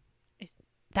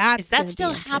 Is that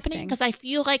still happening? Because I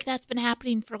feel like that's been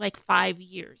happening for like 5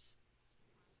 years.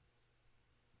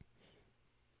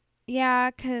 Yeah,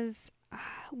 because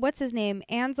what's his name?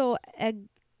 Ansel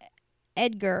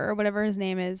Edgar or whatever his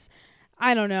name is.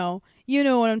 I don't know. You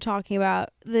know what I'm talking about.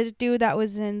 The dude that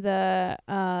was in the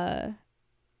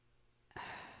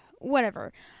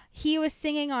whatever. He was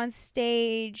singing on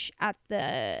stage at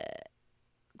the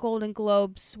Golden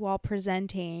Globes while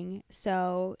presenting.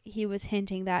 So he was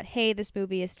hinting that, hey, this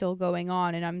movie is still going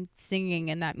on and I'm singing,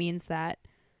 and that means that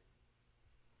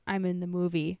I'm in the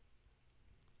movie.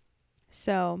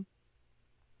 So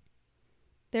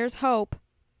there's hope.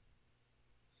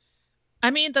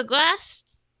 I mean, the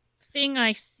last thing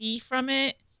I see from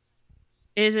it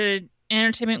is an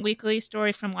Entertainment Weekly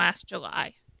story from last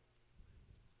July.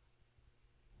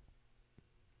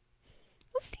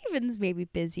 Well, Steven's maybe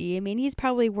busy. I mean, he's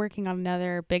probably working on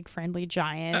another Big Friendly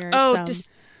Giant or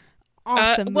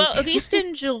awesome movie. Well, at least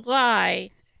in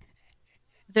July,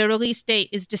 the release date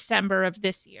is December of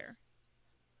this year.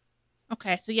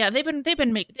 Okay, so yeah, they've been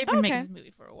making this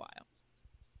movie for a while.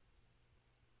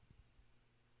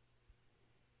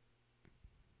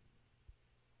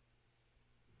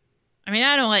 I mean,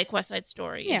 I don't like West Side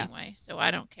Story anyway, so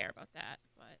I don't care about that.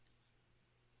 But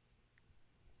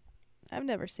I've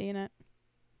never seen it.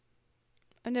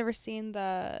 I've never seen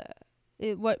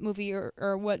what movie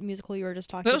or what musical you were just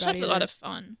talking about. It was actually a lot of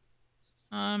fun.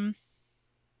 I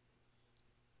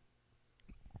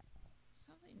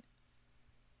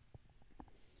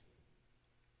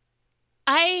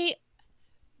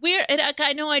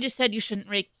know I just said you shouldn't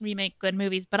remake good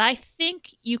movies, but I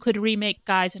think you could remake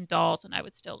Guys and Dolls and I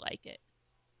would still like it.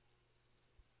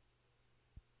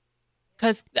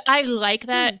 Because I like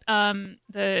that,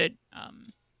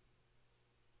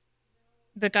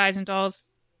 the Guys and Dolls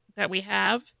that we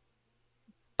have,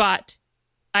 but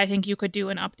I think you could do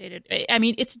an updated, I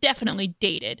mean, it's definitely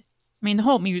dated. I mean, the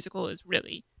whole musical is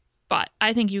really, but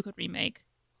I think you could remake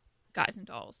Guys and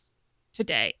Dolls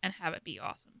today and have it be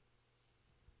awesome.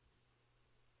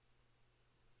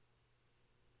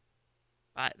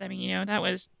 But, I mean, you know, that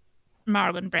was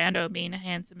Marlon Brando being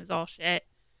handsome as all shit.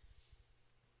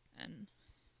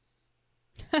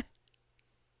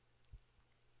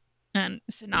 And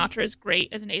Sinatra is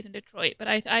great as Nathan Detroit, but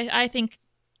I think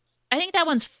that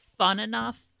one's fun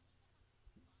enough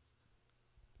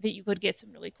that you could get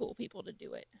some really cool people to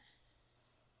do it.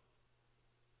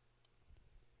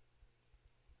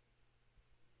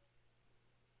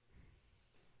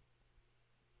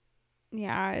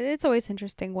 Yeah, it's always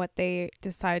interesting what they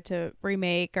decide to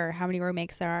remake or how many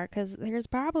remakes there are, because there's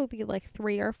probably like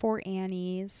 3 or 4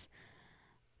 Annies.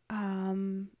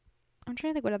 I'm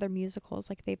trying to think what other musicals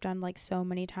like they've done like so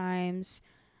many times.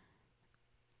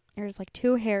 There's like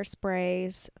 2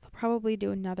 Hairsprays. They'll probably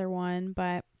do another one,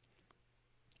 but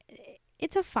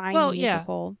it's a fine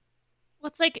musical.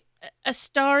 What's like A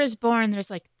Star is Born? There's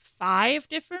like 5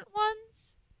 different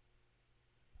ones.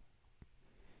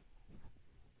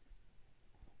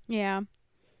 Yeah.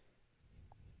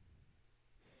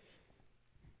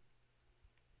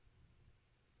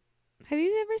 Have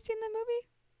you ever seen the movie?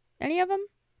 Any of them?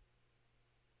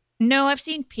 No, I've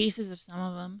seen pieces of some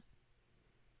of them.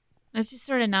 It's just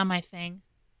sort of not my thing.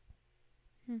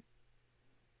 Hmm.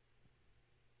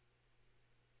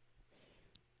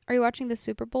 Are you watching the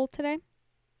Super Bowl today?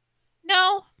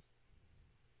 No,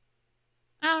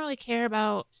 I don't really care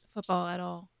about football at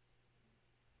all.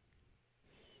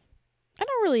 I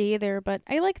don't really either, but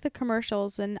I like the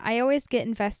commercials, and I always get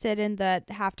invested in the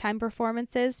halftime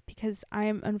performances because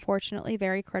I'm unfortunately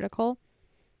very critical.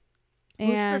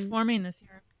 Who's And performing this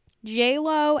year?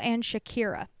 J-Lo and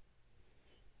Shakira.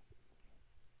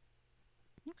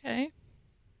 Okay.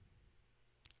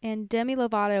 And Demi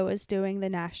Lovato is doing the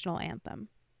national anthem.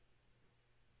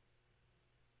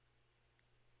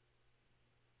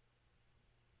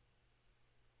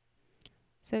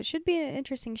 So it should be an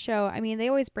interesting show. I mean, they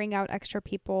always bring out extra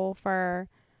people for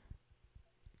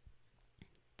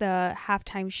the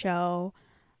halftime show.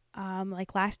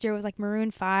 Like last year was like Maroon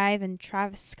 5 and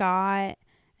Travis Scott.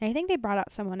 And I think they brought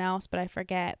out someone else, but I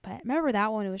forget. But I remember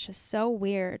that one, it was just so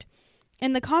weird.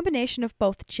 And the combination of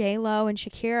both J-Lo and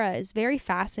Shakira is very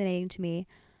fascinating to me.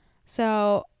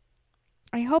 So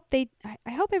I hope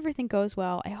everything goes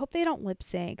well. I hope they don't lip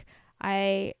sync.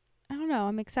 I don't know.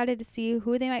 I'm excited to see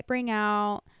who they might bring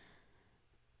out.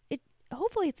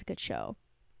 Hopefully it's a good show.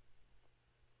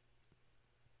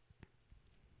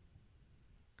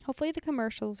 Hopefully the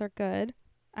commercials are good.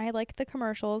 I like the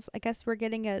commercials. I guess we're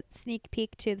getting a sneak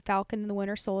peek to the Falcon and the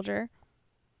Winter Soldier.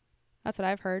 That's what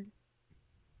I've heard.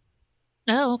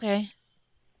 Oh, okay.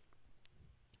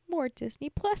 More Disney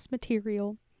Plus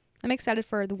material. I'm excited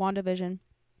for the WandaVision.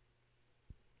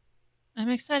 I'm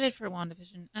excited for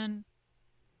WandaVision. And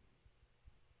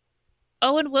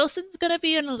Owen Wilson's gonna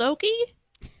be in Loki?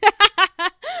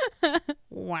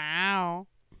 Wow.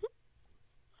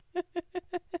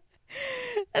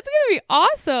 That's gonna be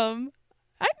awesome.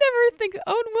 I'd never think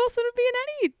Owen Wilson would be in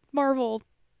any Marvel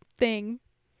thing.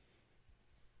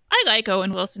 I like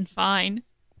Owen Wilson fine.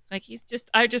 Like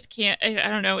I just can't. I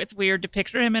don't know. It's weird to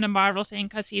picture him in a Marvel thing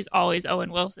because he's always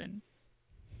Owen Wilson.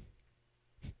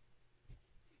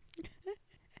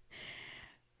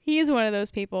 He's one of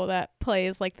those people that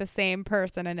plays like the same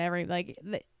person in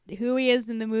who he is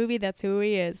in the movie. That's who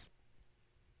he is.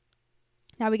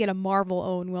 Now we get a Marvel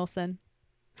Owen Wilson.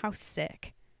 How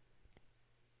sick.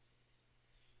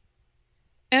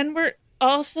 And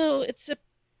it's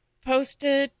supposed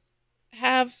to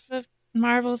have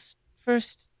Marvel's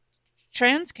first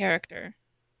trans character.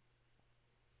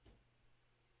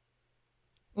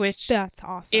 Which, that's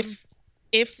awesome.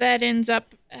 If that ends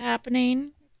up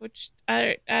happening, which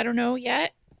I don't know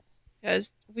yet,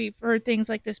 because we've heard things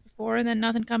like this before and then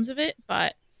nothing comes of it,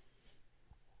 but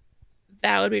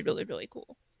that would be really, really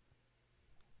cool.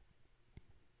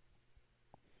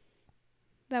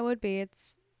 That would be.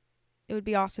 It would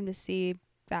be awesome to see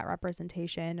that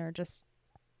representation, or just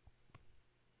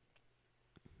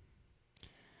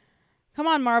come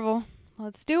on, Marvel.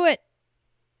 Let's do it.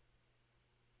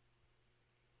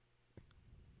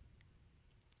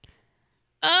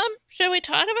 Should we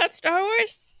talk about Star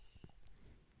Wars?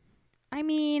 I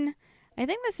mean, I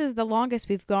think this is the longest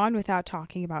we've gone without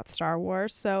talking about Star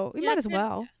Wars, so we might as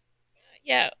well.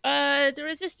 Yeah, the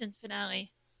Resistance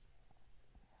finale.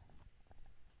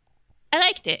 I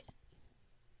liked it.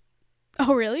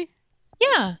 Oh, really?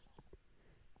 Yeah.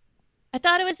 I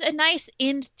thought it was a nice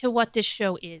end to what this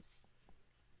show is.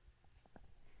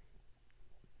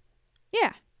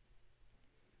 Yeah.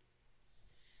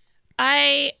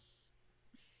 I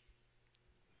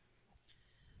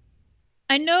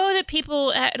know that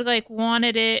people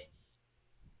wanted it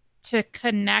to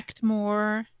connect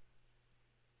more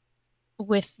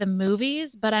with the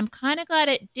movies, but I'm kind of glad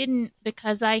it didn't,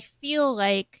 because I feel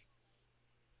like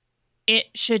it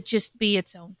should just be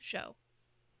its own show.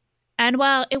 And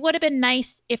while it would have been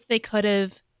nice if they could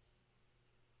have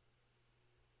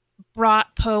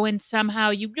brought Poe in somehow,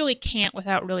 you really can't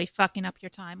without really fucking up your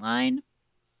timeline.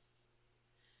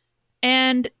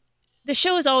 And the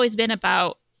show has always been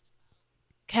about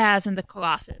Kaz and the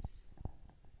Colossus.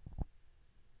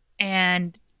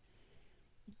 And,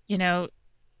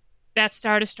 that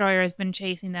Star Destroyer has been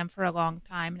chasing them for a long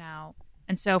time now.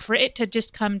 And so for it to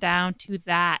just come down to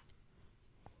that,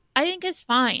 I think is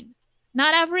fine.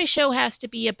 Not every show has to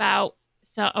be about,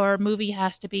 or movie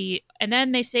has to be, and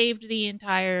then they saved the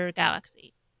entire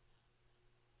galaxy.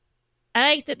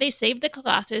 I like that they saved the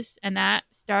Colossus and that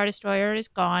Star Destroyer is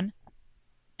gone.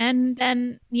 And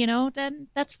then, then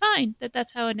that's fine.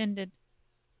 That's how it ended.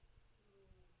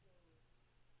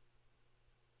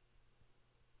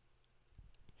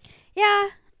 Yeah,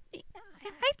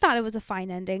 I thought it was a fine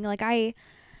ending. Like I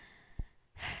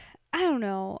don't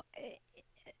know.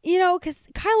 Because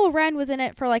Kylo Ren was in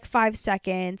it for like 5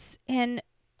 seconds, and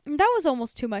that was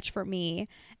almost too much for me.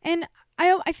 And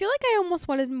I feel like I almost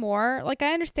wanted more. Like,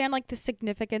 I understand like the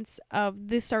significance of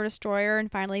the Star Destroyer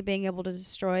and finally being able to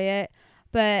destroy it,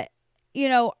 but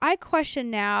I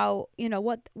question now.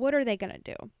 What are they gonna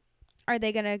do? Are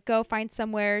they gonna go find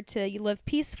somewhere to live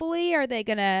peacefully? Are they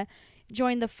gonna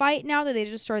join the fight now that they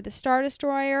destroyed the Star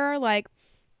Destroyer? Like,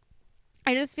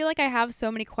 I just feel like I have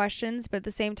so many questions, but at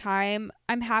the same time,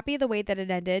 I'm happy the way that it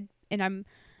ended, and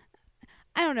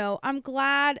I don't know, I'm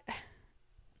glad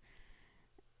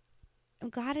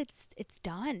it's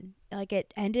done. Like,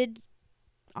 it ended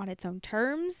on its own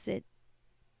terms.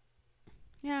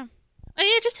 Yeah. I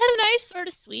mean, it just had a nice, sort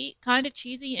of sweet, kind of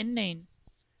cheesy ending.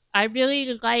 I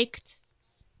really liked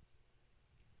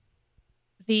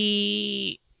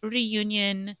the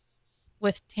reunion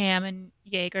with Tam and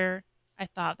Yeager. I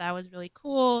thought that was really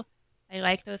cool. I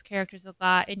liked those characters a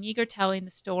lot. And Yeager telling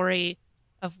the story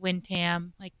of when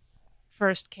Tam like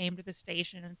first came to the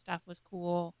station and stuff was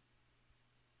cool.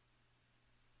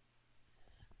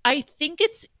 I think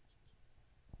it's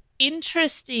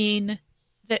interesting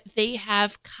that they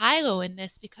have Kylo in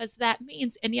this because that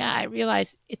means, and yeah, I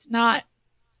realize it's not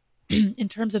in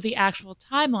terms of the actual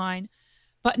timeline,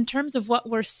 but in terms of what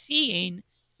we're seeing,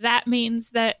 that means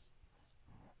that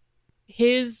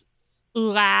his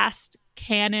last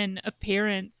canon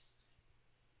appearance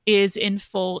is in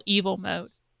full evil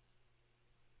mode.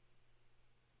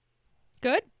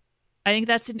 Good. I think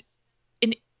that's an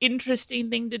interesting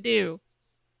thing to do.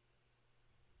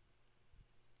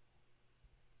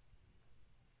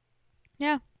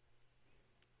 Yeah.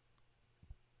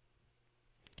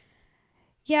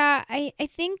 Yeah, I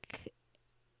think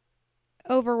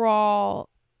overall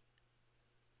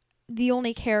the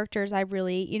only characters I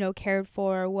really, cared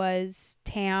for was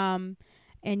Tam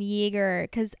and Yeager,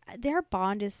 because their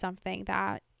bond is something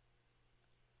that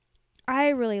I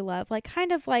really love. Like,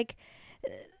 kind of like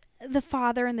the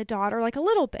father and the daughter, like a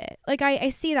little bit. Like, I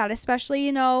see that,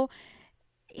 especially,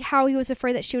 how he was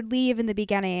afraid that she would leave in the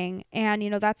beginning. And,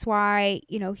 that's why,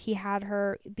 he had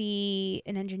her be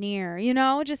an engineer,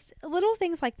 just little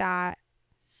things like that.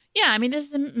 Yeah, I mean,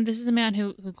 this is a man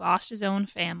who lost his own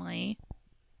family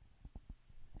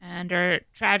under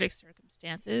tragic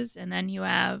circumstances, and then you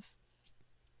have,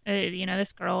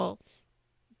 this girl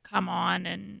come on,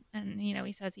 and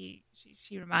he says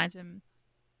she reminds him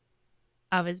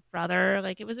of his brother.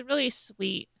 Like, it was a really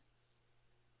sweet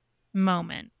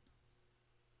moment,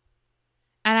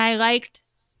 and I liked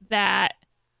that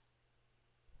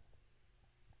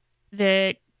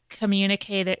the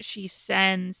communique that she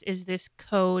sends is this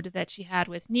code that she had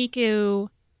with Niku.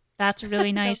 That's a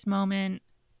really nice moment.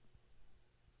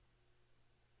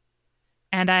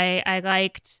 And I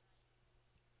liked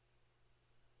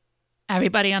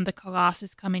everybody on the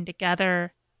Colossus coming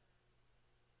together.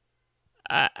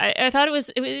 I thought it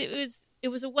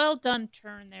was a well done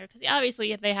turn there, because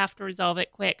obviously they have to resolve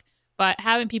it quick. But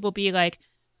having people be like,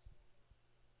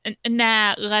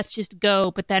 "Nah, let's just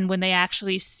go," but then when they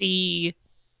actually see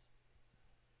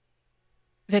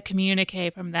the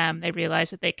communique from them, they realize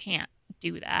that they can't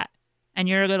do that. And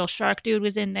your little shark dude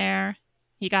was in there.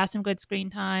 He got some good screen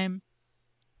time.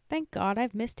 Thank God,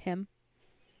 I've missed him.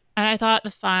 And I thought the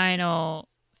final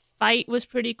fight was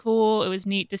pretty cool. It was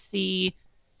neat to see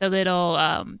the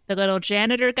little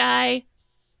janitor guy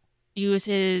use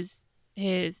his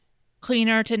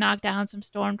cleaner to knock down some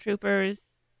stormtroopers.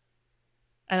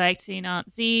 I liked seeing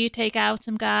Aunt Z take out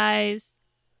some guys.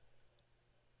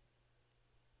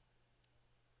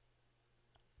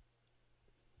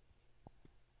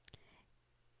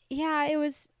 Yeah, it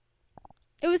was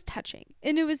touching,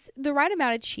 and it was the right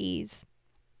amount of cheese,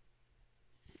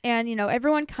 and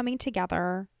everyone coming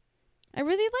together. I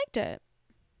really liked it.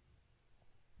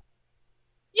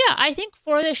 Yeah, I think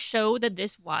for the show that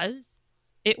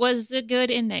it was a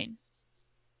good ending.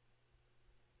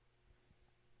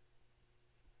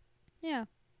 Yeah.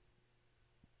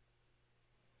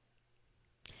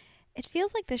 It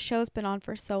feels like this show's been on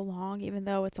for so long, even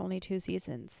though it's only 2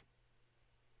 seasons.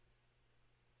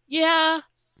 Yeah,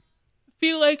 I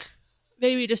feel like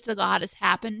maybe just a lot has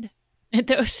happened in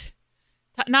those,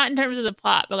 not in terms of the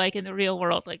plot, but like in the real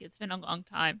world. Like, it's been a long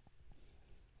time.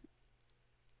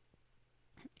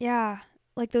 Yeah,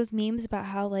 like those memes about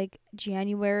how like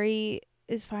January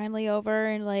is finally over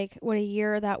and like what a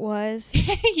year that was.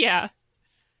 Yeah.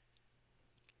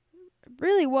 It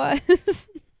really was.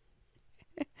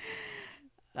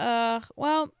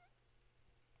 Well,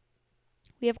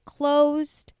 we have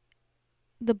closed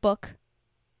the book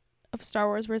of Star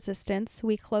Wars Resistance.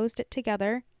 We closed it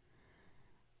together.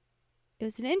 It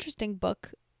was an interesting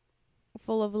book,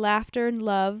 full of laughter and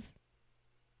love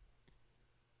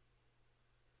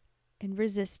and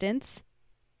resistance.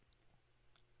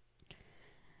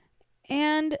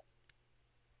 And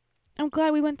I'm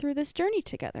glad we went through this journey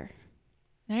together.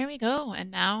 There we go.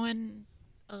 And now in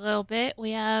a little bit,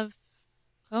 we have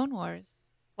Clone Wars.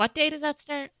 What day does that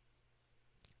start?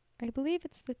 I believe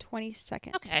it's the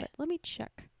 22nd. Okay. But let me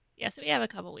check. Yeah, so we have a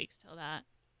couple weeks till that.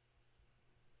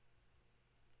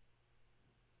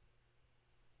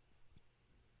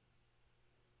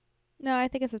 No, I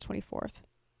think it's the 24th.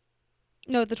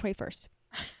 No, the 21st.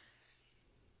 Okay.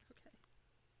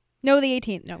 No, the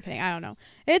 18th. No, kidding. I don't know.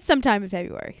 It's sometime in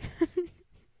February.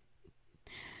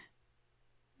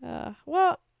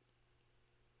 Well,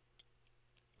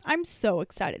 I'm so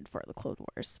excited for the Clone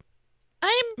Wars. I'm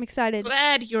I'm excited.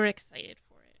 glad you're excited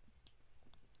for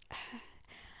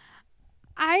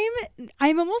it.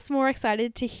 I'm almost more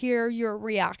excited to hear your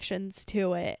reactions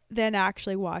to it than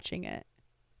actually watching it.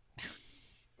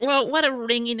 Well, what a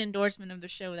ringing endorsement of the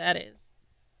show that is.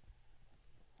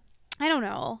 I don't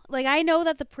know. Like, I know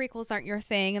that the prequels aren't your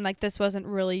thing and like this wasn't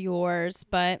really yours,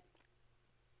 but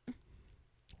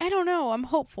I don't know. I'm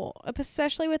hopeful,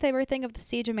 especially with everything of the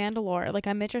Siege of Mandalore. Like,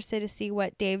 I'm interested to see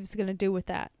what Dave's going to do with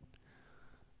that.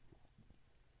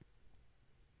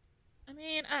 I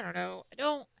mean, I don't know.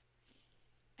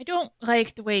 I don't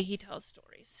like the way he tells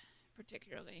stories,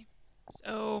 particularly.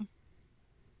 So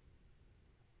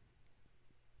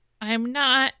I'm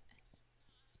not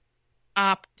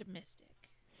optimistic.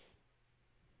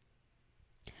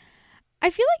 I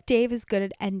feel like Dave is good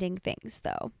at ending things,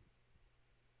 though.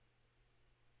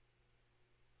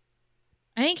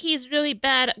 I think he's really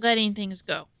bad at letting things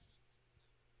go.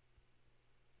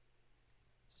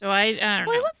 So I don't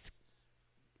know.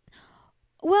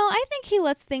 Well, I think he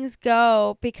lets things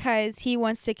go because he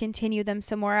wants to continue them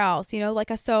somewhere else. You know, like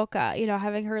Ahsoka, you know,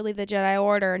 having her leave the Jedi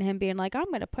Order and him being like, I'm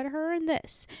going to put her in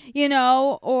this, you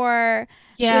know, or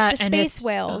Yeah, with the and space it's-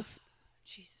 whales.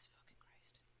 Jesus fucking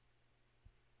Christ.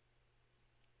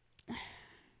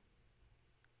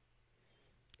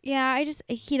 Yeah,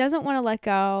 he doesn't want to let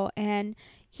go, and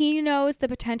he knows the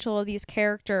potential of these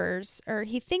characters, or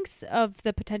he thinks of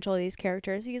the potential of these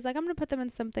characters. He's like, I'm going to put them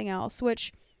in something else,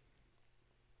 which,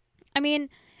 I mean,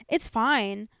 it's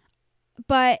fine,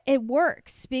 but it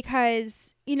works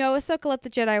because, you know, Ahsoka left the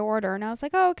Jedi Order, and I was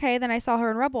like, oh, okay. Then I saw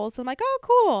her in Rebels, and I'm like, oh,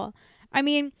 cool. I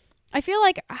mean, I feel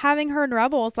like having her in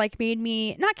Rebels, like, made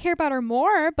me not care about her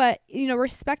more, but, you know,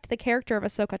 respect the character of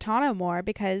Ahsoka Tano more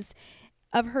because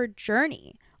of her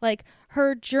journey. Like,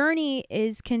 her journey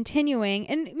is continuing,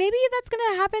 and maybe that's going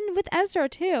to happen with Ezra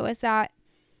too, is that,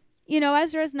 you know,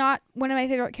 Ezra's not one of my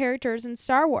favorite characters in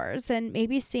Star Wars, and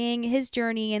maybe seeing his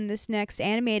journey in this next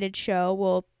animated show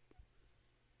will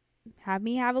have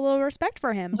me have a little respect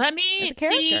for him Let as me a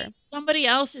character. see somebody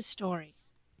else's story.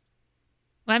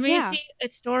 Let me Yeah. see a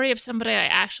story of somebody I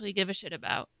actually give a shit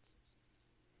about.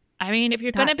 I mean, if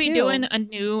you're going to That be too. doing a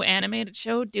new animated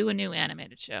show, do a new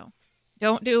animated show.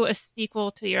 Don't do a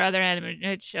sequel to your other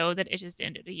animated show that it just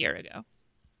ended a year ago.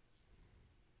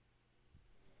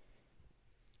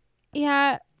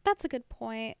 Yeah, that's a good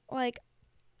point. Like,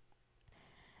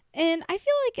 and I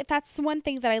feel like that's one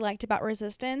thing that I liked about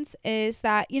Resistance is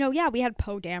that, you know, yeah, we had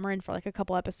Poe Dameron for like a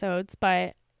couple episodes,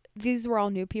 but these were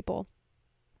all new people.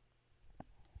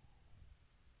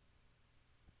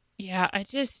 Yeah, I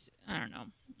don't know.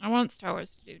 I want Star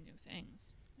Wars to do new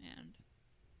things. And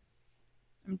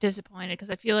I'm disappointed because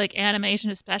I feel like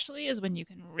animation especially is when you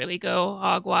can really go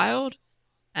hog wild.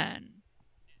 And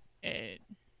I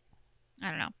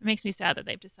don't know. It makes me sad that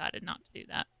they've decided not to do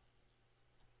that.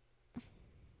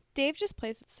 Dave just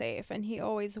plays it safe, and he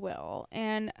always will.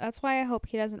 And that's why I hope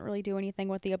he doesn't really do anything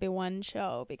with the Obi-Wan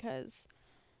show, because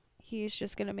he's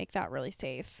just going to make that really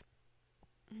safe.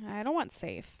 I don't want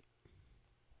safe.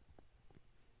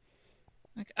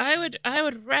 Like I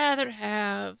would rather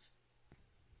have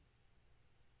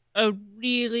a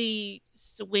really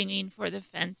swinging for the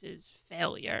fences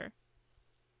failure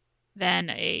than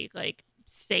a like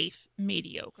safe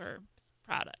mediocre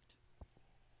product.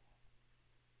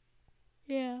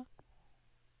 Yeah.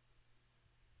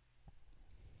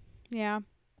 Yeah.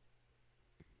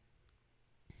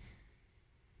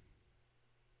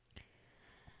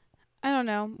 I don't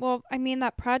know. Well, I mean,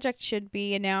 that project should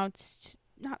be announced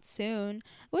not soon.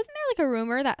 Wasn't there like a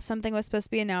rumor that something was supposed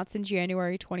to be announced in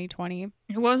January 2020?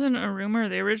 It wasn't a rumor.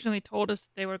 They originally told us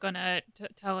they were going to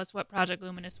tell us what Project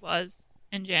Luminous was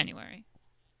in January.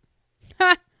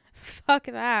 Fuck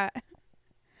that.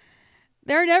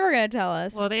 They're never going to tell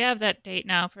us. Well, they have that date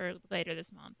now for later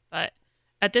this month, but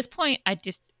at this point, I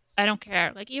don't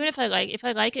care. Like, even if I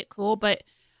like it, cool. But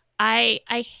I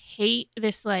hate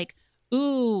this, like,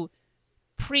 ooh,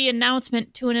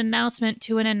 pre-announcement to an announcement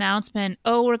to an announcement.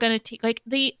 Oh, we're gonna like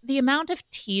the amount of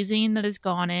teasing that has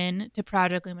gone in to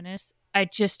Project Luminous. I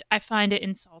find it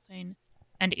insulting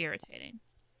and irritating.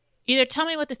 Either tell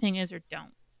me what the thing is or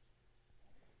don't.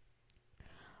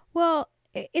 Well,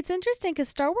 it's interesting because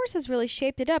Star Wars has really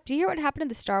shaped it up. Do you hear what happened in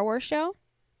the Star Wars show?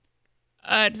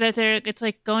 It's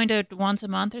like going to once a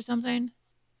month or something.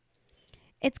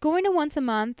 It's going to once a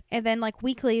month, and then like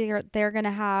weekly, they're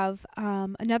gonna have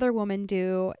another woman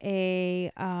do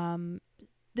the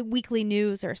weekly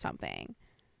news or something.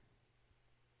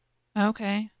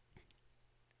 Okay.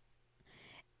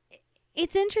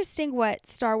 It's interesting what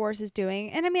Star Wars is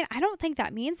doing, and I mean, I don't think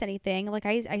that means anything. Like,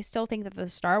 I still think that the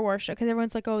Star Wars show, because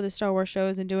everyone's like, oh, the Star Wars show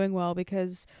isn't doing well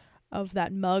because of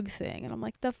that mug thing, and I'm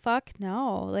like, the fuck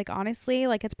no. Like, honestly,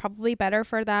 like, it's probably better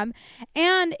for them,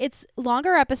 and it's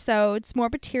longer episodes, more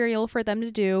material for them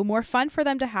to do, more fun for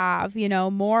them to have, you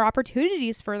know, more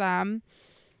opportunities for them.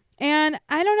 And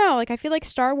I don't know, like, I feel like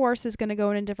Star Wars is going to go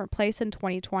in a different place in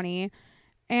 2020,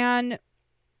 and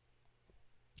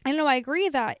I don't know, I agree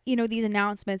that, you know, these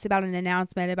announcements about an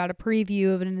announcement, about a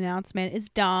preview of an announcement is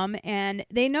dumb, and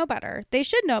they know better. They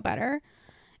should know better.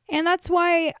 And that's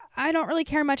why I don't really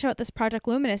care much about this Project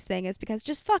Luminous thing, is because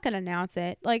just fucking announce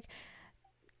it. Like,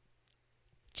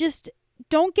 just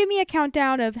don't give me a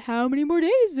countdown of how many more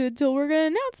days until we're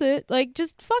going to announce it. Like,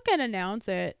 just fucking announce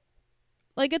it.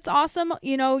 Like, it's awesome.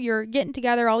 You know, you're getting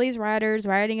together, all these writers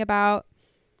writing about,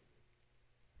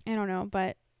 I don't know,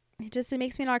 but it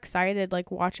makes me not excited,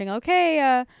 like, watching,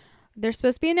 okay, they're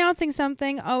supposed to be announcing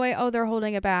something. Oh, wait, they're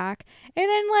holding it back. And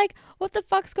then, like, what the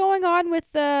fuck's going on with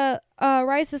the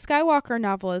Rise of Skywalker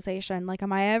novelization? Like,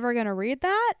 am I ever going to read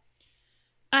that?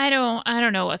 I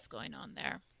don't know what's going on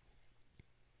there.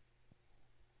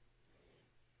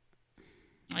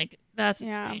 Like, that's a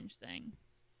strange thing.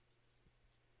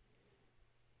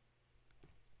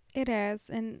 It is,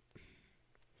 and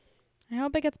I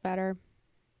hope it gets better.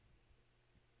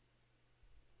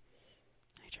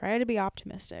 I try to be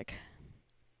optimistic.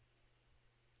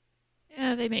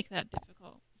 Yeah, they make that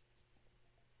difficult.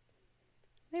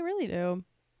 They really do.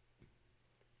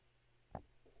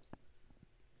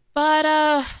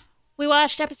 But we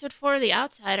watched episode 4 of The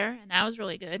Outsider, and that was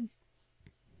really good.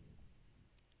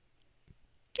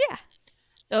 Yeah.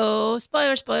 So,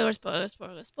 spoiler.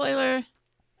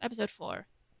 Episode 4.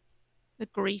 The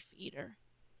Grief Eater.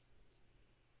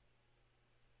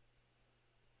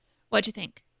 What'd you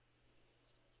think?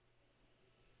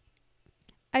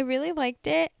 I really liked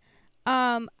it.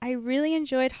 I really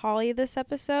enjoyed Holly this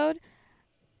episode.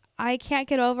 I can't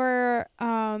get over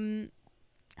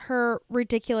her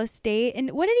ridiculous state. And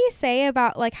what did he say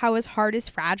about, like, how his heart is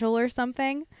fragile or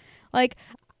something? Like,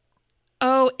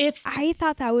 I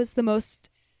thought that was the most.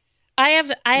 I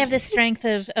have the strength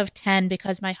of 10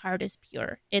 because my heart is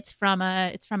pure. It's from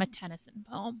a Tennyson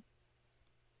poem.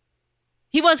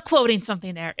 He was quoting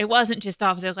something there. It wasn't just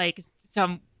off the, like,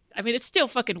 some. I mean, it's still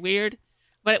fucking weird,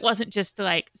 but it wasn't just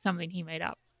like something he made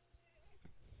up.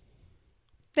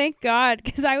 Thank God,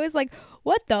 because I was like,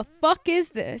 what the fuck is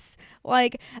this?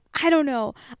 Like, I don't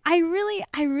know. I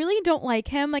really don't like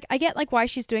him. Like, I get, like, why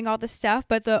she's doing all this stuff,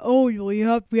 but we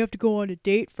have to go on a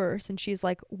date first, and she's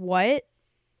like, what?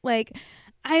 Like,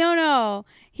 I don't know.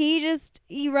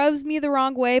 He rubs me the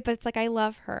wrong way, but it's like, I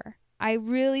love her. I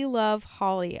really love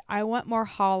Holly. I want more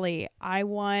Holly.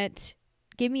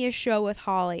 Give me a show with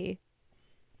Holly.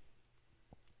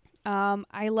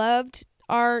 I loved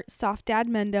our soft dad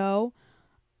Mendo.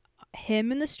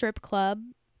 Him in the strip club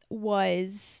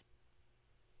was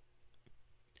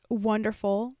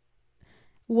wonderful.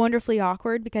 Wonderfully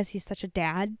awkward because he's such a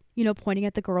dad, you know, pointing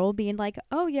at the girl being like,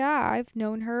 oh yeah, I've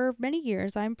known her many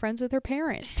years. I'm friends with her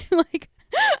parents. Like,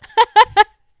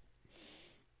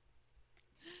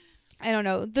 I don't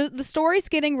know. The story's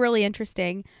getting really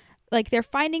interesting. Like, they're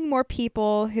finding more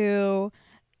people who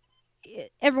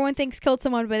everyone thinks killed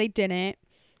someone, but they didn't.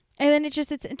 And then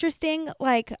it's interesting,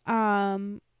 like,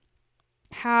 how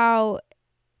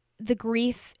the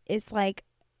grief is, like,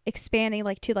 expanding,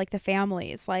 like, to, like, the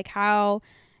families, like how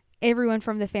everyone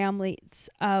from the families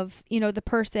of, you know, the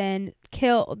person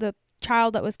killed the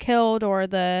child that was killed, or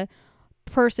the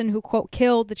person who, quote,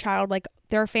 killed the child, like,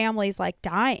 their family's, like,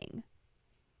 dying.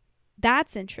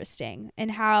 That's interesting.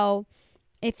 And how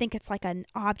I think it's like an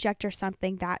object or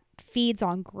something that feeds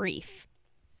on grief.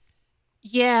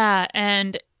 Yeah,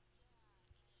 and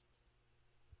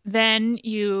then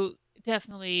you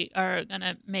definitely are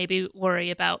gonna maybe worry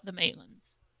about the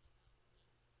Maitlands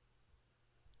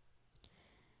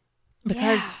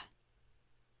because Yeah.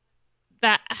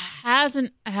 that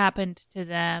hasn't happened to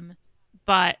them,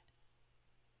 but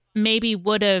maybe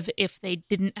would have if they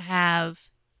didn't have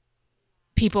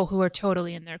people who are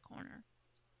totally in their corner.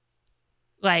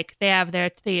 Like they have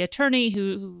the attorney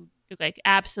who like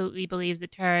absolutely believes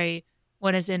that Terry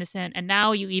One is innocent, and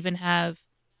now you even have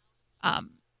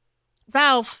um,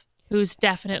 Ralph, who's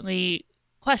definitely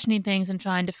questioning things and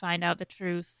trying to find out the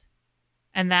truth,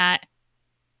 and that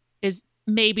is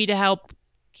maybe to help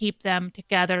keep them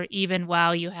together, even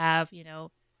while you have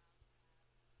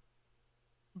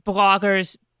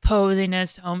bloggers posing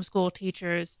as homeschool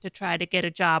teachers to try to get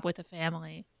a job with a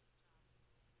family.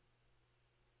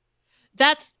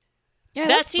 That's Yeah,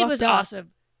 that that's scene was fucked up.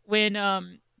 awesome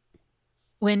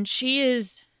when she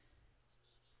is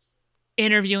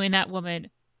interviewing that woman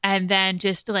and then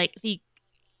just like the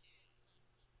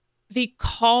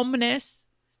calmness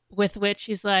with which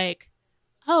she's like,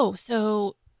 "Oh,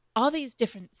 so all these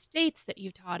different states that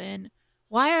you taught in,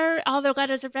 why are all the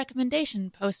letters of recommendation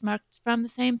postmarked from the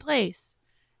same place?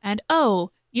 And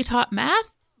oh, you taught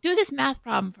math? Do this math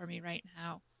problem for me right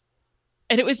now."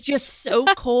 And it was just so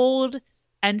cold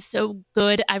and so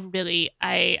good. I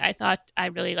thought I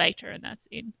really liked her in that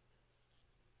scene.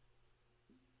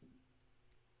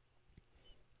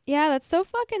 Yeah, that's so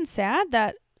fucking sad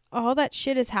that all that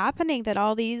shit is happening, that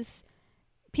all these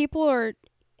people are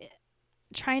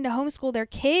trying to homeschool their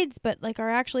kids but like are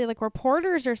actually like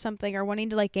reporters or something, or wanting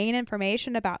to like gain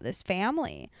information about this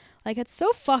family. Like it's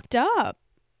so fucked up.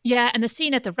 Yeah, and the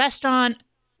scene at the restaurant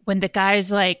when the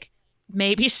guy's like,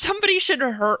 maybe somebody should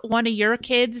hurt one of your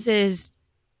kids is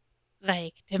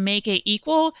like to make it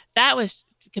equal. That was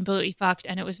completely fucked,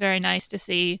 and it was very nice to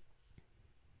see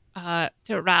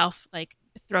to Ralph like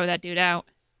throw that dude out.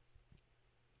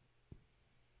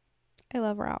 I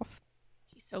love Ralph.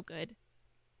 He's so good.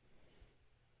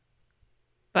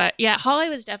 But yeah, Holly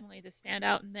was definitely the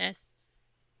standout in this.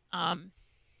 Um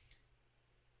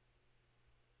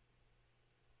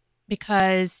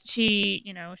because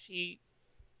she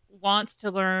wants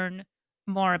to learn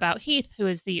more about Heath, who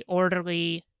is the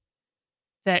orderly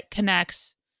that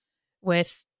connects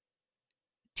with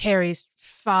Terry's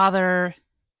father.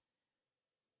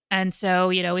 And so,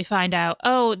 we find out,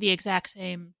 oh, the exact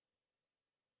same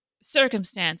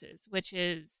circumstances, which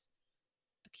is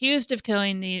accused of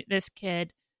killing these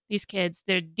kids,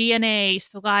 their DNA,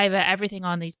 saliva, everything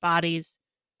on these bodies,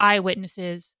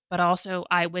 eyewitnesses, but also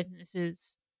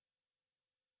eyewitnesses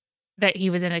that he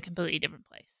was in a completely different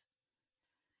place.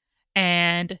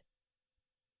 And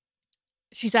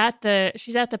she's at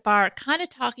the bar kind of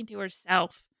talking to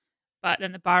herself, but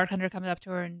then the bartender comes up to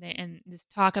her and just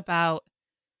talk about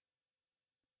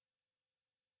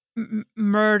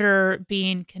murder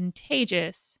being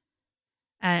contagious.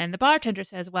 And the bartender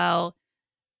says, well,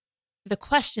 the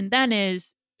question then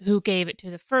is who gave it to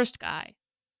the first guy?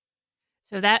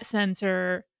 So that sends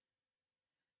her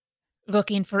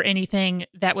looking for anything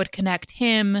that would connect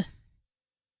him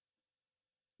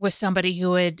with somebody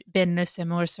who had been in a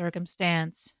similar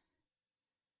circumstance.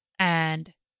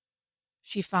 And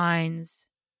she finds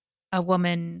a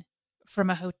woman from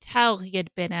a hotel he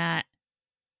had been at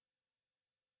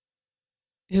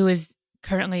who is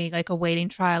currently like awaiting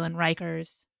trial in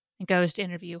Rikers, and goes to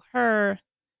interview her.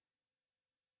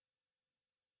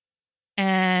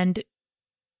 And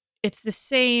it's the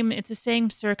same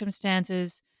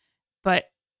circumstances,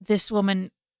 but this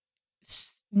woman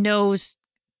knows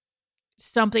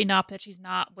something up that she's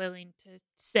not willing to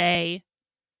say,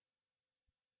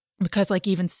 because like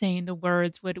even saying the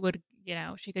words would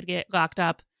she could get locked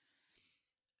up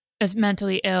as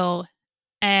mentally ill.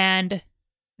 And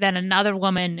then another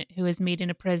woman who is meeting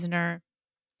a prisoner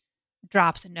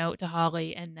drops a note to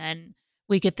Holly, and then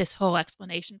we get this whole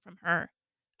explanation from her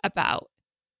about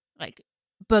like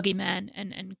boogeymen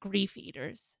and grief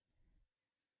eaters.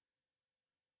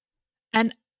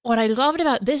 And what I loved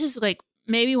about this is like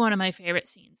maybe one of my favorite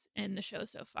scenes in the show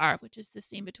so far, which is the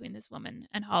scene between this woman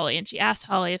and Holly. And she asks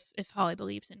Holly if Holly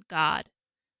believes in God.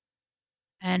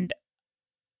 And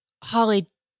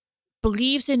Holly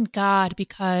believes in God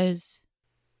because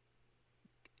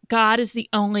God is the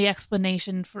only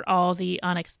explanation for all the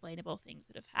unexplainable things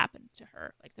that have happened to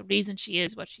her. Like the reason she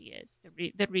is what she is,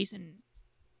 the reason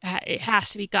it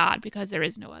has to be God, because there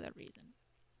is no other reason.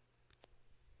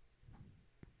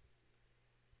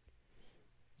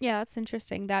 Yeah, that's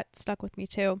interesting. That stuck with me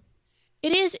too.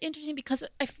 It is interesting because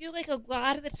I feel like a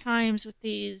lot of the times with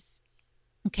these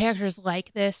characters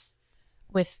like this,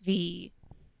 with the,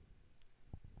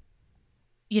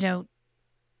 you know,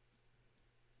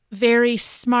 very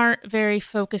smart, very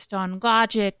focused on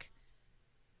logic,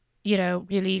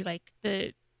 really like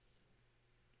the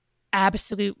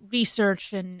absolute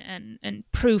research and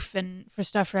proof and for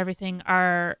stuff for everything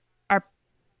are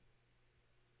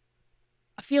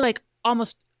I feel like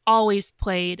almost always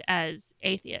played as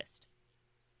atheist.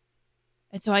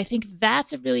 And so I think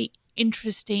that's a really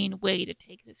interesting way to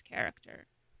take this character.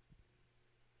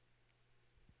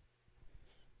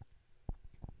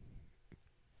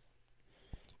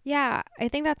 Yeah, I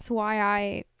think that's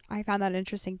why I found that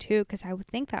interesting too, because I would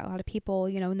think that a lot of people,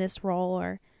 in this role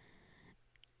or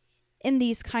in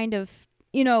these kind of,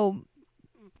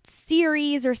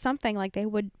 series or something, like they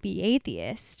would be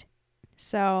atheist.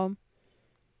 So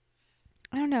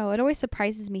I don't know. It always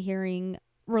surprises me hearing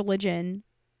religion,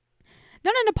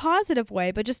 not in a positive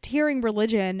way, but just hearing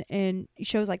religion in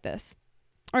shows like this,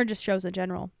 or just shows in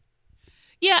general.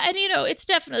 Yeah, and it's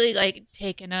definitely like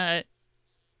taken a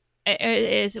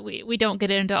is we don't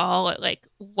get into all like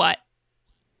what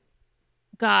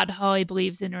God Holly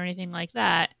believes in or anything like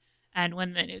that. And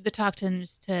when the talk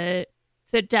turns to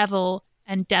the devil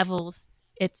and devils,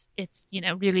 it's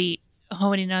really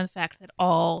honing in on the fact that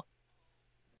all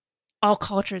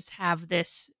cultures have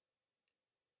this,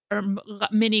 or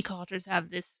many cultures have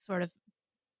this sort of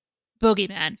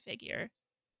boogeyman figure,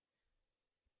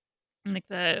 like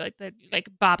the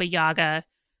Baba Yaga.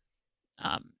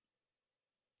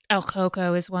 El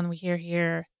Coco is one we hear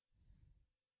here,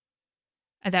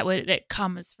 and that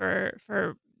comes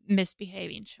for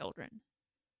misbehaving children.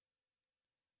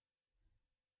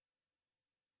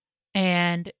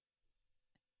 And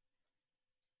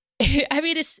I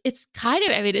mean, it's kind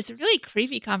of, I mean, it's a really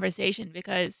creepy conversation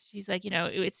because she's like,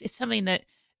 it's something that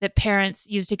parents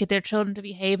use to get their children to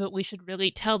behave, but we should really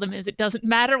tell them is it doesn't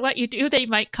matter what you do, they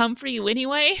might come for you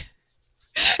anyway.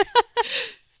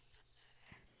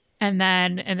 and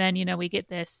then we get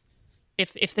this,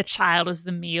 if the child is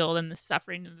the meal, then the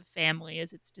suffering of the family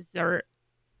is its dessert.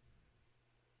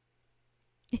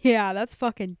 Yeah, that's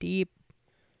fucking deep.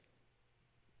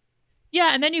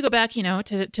 Yeah, and then you go back,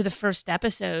 to the first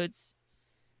episodes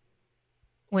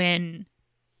when,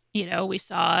 we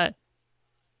saw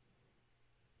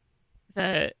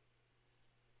the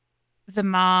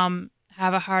mom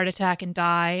have a heart attack and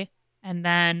die, and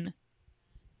then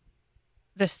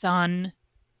the son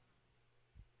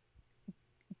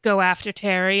go after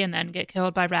Terry and then get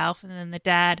killed by Ralph, and then the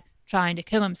dad trying to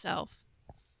kill himself.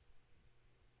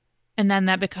 And then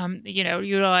that become, you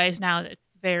realize now that it's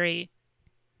very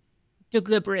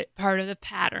deliberate part of the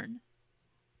pattern.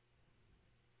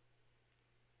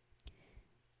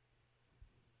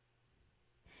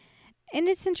 And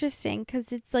it's interesting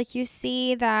because it's like you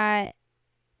see that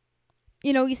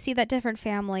different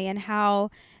family and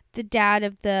how the dad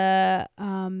of the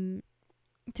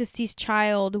deceased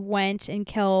child went and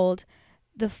killed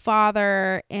the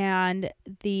father and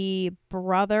the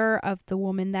brother of the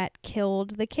woman that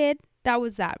killed the kid. That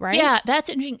was that, right? Yeah, that's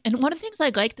interesting. And one of the things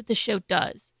I like that the show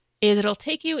does is it'll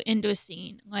take you into a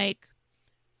scene. Like,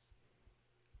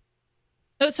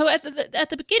 so at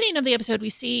the beginning of the episode, we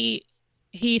see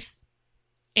Heath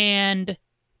and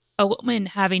a woman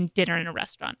having dinner in a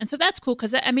restaurant. And so that's cool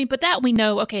because, but that we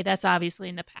know, okay, that's obviously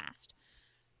in the past.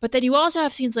 But then you also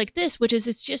have scenes like this, which is,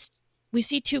 it's just, we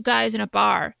see two guys in a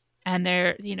bar and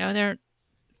they're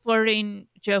flirting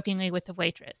jokingly with the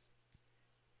waitress.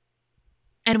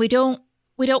 And we don't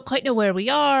quite know where we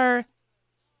are.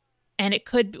 And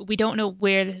we don't know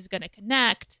where this is going to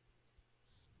connect.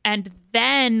 And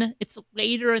then it's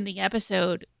later in the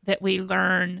episode that we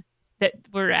learn that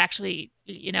we're actually,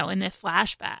 in the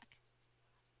flashback.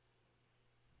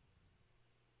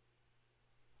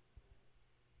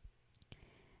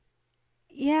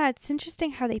 Yeah, it's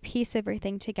interesting how they piece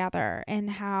everything together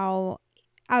and how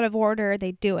out of order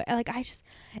they do it. Like,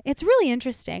 it's really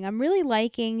interesting. I'm really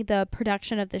liking the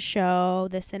production of the show,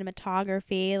 the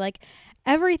cinematography, like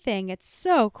everything. It's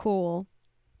so cool.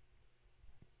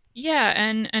 Yeah,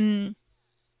 and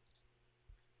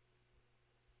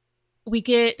we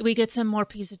get some more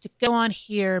pieces to go on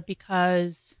here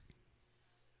because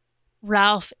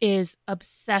Ralph is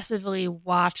obsessively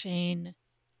watching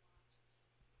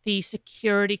the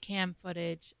security cam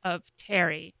footage of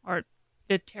Terry, or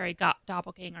the Terry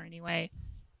doppelganger anyway.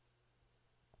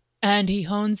 And he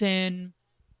hones in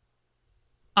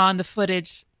on the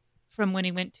footage from when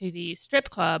he went to the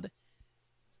strip club.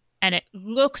 And it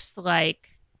looks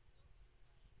like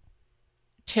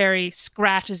Terry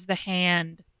scratches the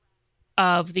hand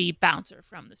of the bouncer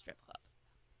from the strip club.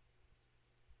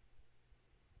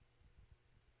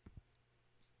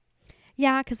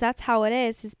 Yeah, because that's how it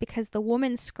is because the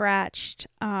woman scratched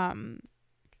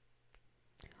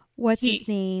what's his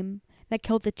name that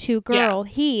killed the two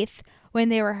Heath, when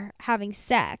they were having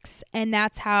sex, and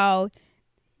that's how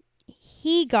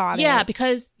he got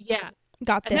because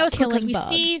got and this that was cool killing because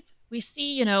bug. we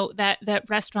see you know that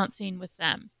restaurant scene with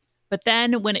them, but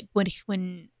then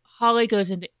when Holly goes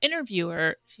in to interview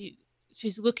her,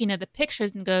 she's looking at the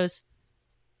pictures and goes,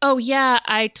 "Oh yeah,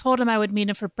 I told him I would meet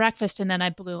him for breakfast, and then I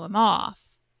blew him off."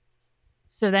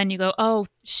 So then you go, "Oh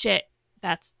shit,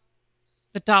 that's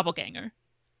the doppelganger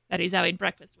that he's having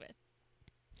breakfast with."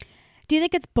 Do you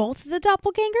think it's both of the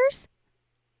doppelgangers?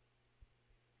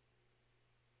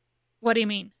 What do you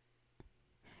mean?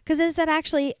 Because was that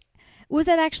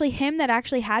actually him that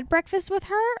actually had breakfast with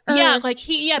her? Or?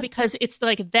 Yeah, because it's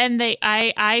like then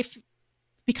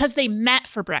because they met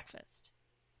for breakfast.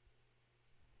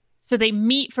 So they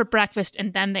meet for breakfast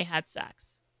and then they had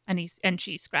sex, and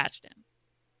she scratched him.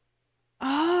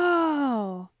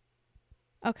 Oh,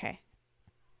 okay.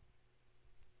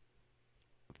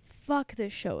 Fuck,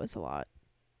 this show is a lot.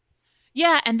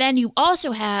 Yeah, and then you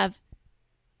also have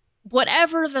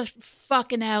whatever the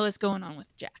fucking hell is going on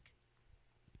with Jack.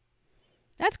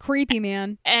 That's creepy,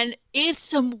 man. And it's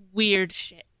some weird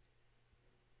shit.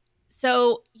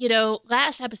 So,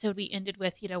 last episode we ended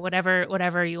with,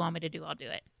 whatever you want me to do, I'll do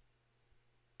it.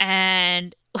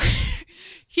 And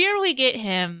here we get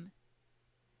him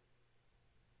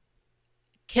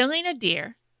killing a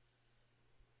deer.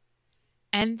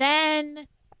 And then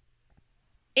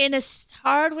in a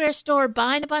hardware store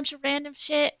buying a bunch of random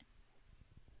shit,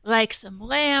 like some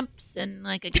lamps and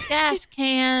like a gas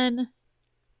can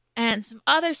and some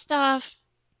other stuff.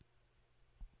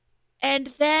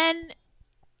 And then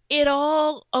it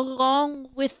all, along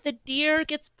with the deer,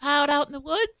 gets piled out in the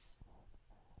woods.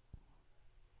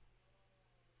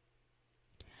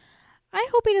 I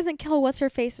hope he doesn't kill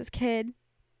what's-her-face's kid.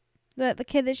 The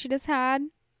kid that she just had.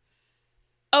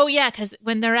 Oh, yeah, because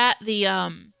when they're at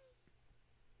the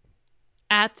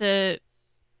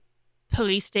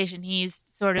police station, he's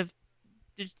sort of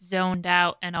just zoned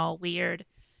out and all weird.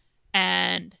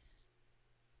 And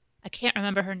I can't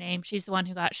remember her name. She's the one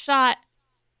who got shot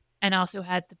and also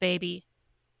had the baby.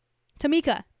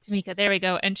 Tamika, there we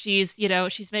go. And she's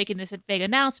making this big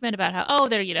announcement about how,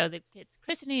 they're, the kid's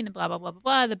christening and blah, blah, blah, blah,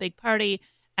 blah, the big party.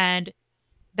 And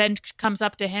then comes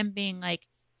up to him being like,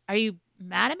 "Are you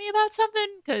mad at me about something?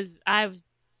 Because I've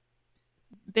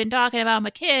been talking about my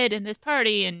kid in this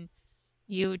party and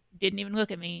you didn't even look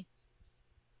at me."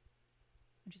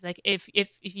 And she's like, if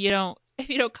you don't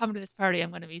come to this party, I'm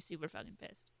going to be super fucking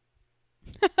pissed.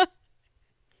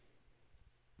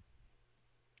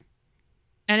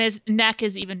 And his neck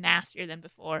is even nastier than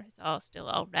before. It's still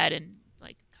all red and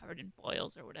like covered in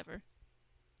boils or whatever.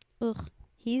 Ugh,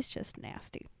 he's just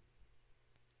nasty.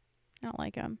 I don't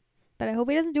like him. But I hope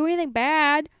he doesn't do anything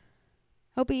bad.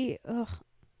 Ugh.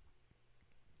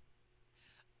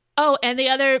 Oh, and the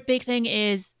other big thing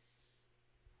is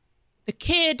the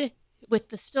kid with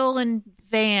the stolen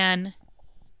van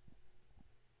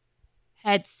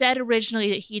had said originally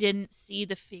that he didn't see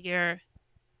the figure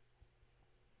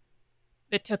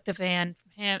that took the van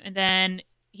from him, and then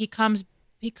he comes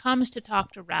to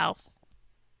talk to Ralph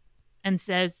and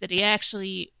says that he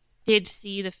actually did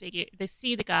see the figure,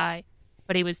 see the guy,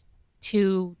 but he was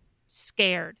too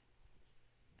scared.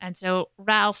 And so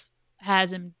Ralph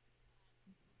has him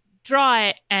draw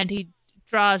it, and he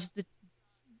draws the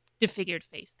disfigured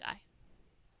face guy.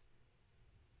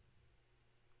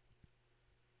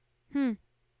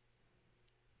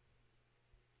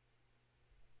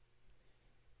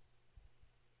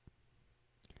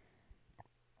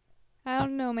 I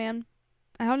don't know, man.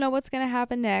 I don't know what's going to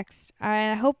happen next.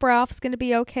 I hope Ralph's going to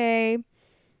be okay.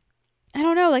 I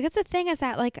don't know. Like, that's the thing is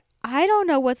that, like, I don't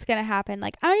know what's going to happen.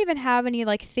 Like, I don't even have any,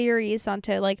 like, theories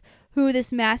onto, like, who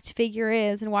this masked figure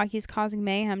is and why he's causing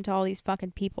mayhem to all these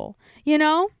fucking people. You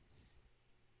know?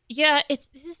 Yeah, this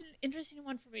is an interesting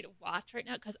one for me to watch right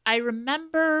now because I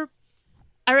remember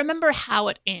how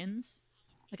it ends.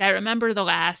 Like, I remember the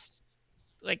last,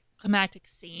 like, climactic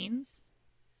scenes.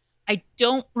 I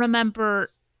don't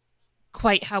remember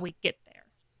quite how we get there.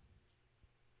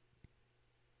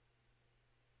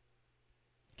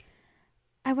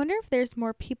 I wonder if there's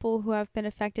more people who have been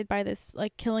affected by this,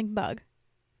 like, killing bug.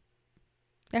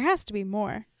 There has to be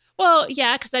more. Well,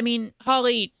 yeah, because, I mean,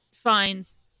 Holly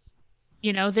finds,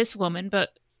 this woman,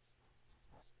 but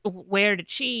where did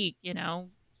she,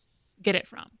 get it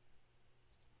from?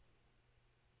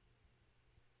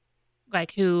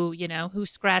 Like, who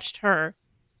scratched her?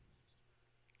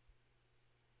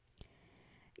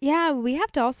 Yeah, we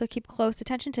have to also keep close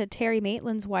attention to Terry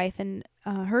Maitland's wife and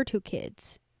her two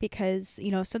kids because,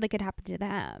 something could happen to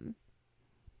them.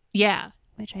 Yeah.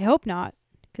 Which I hope not,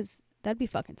 because that'd be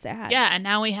fucking sad. Yeah, and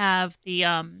now we have the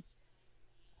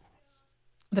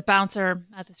bouncer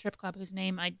at the strip club whose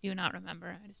name I do not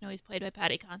remember. I just know he's played by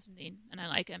Paddy Considine, and I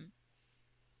like him.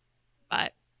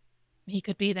 But he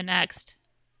could be the next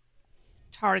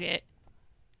target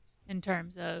in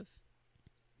terms of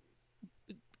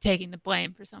taking the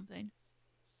blame for something.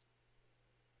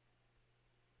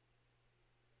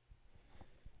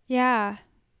 Yeah.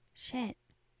 Shit.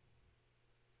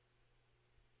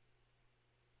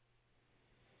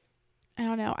 I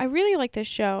don't know. I really like this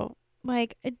show.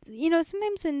 Like,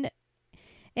 sometimes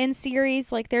in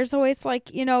series, like, there's always,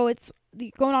 like, it's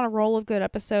going on a roll of good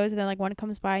episodes, and then, like, one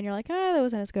comes by, and you're like, oh, that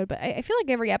wasn't as good. But I feel like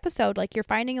every episode, like, you're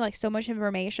finding, like, so much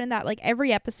information that, like,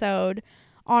 every episode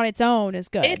on its own is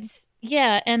good.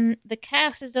 Yeah, and the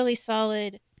cast is really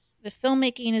solid. The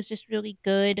filmmaking is just really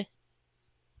good.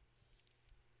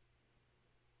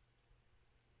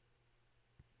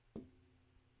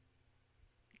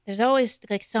 There's always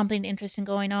like something interesting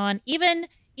going on. Even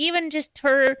just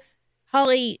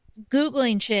Holly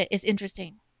Googling shit is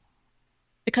interesting.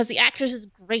 Because the actress is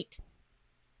great.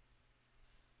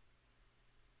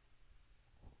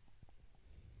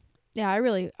 Yeah, I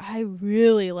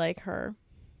really like her.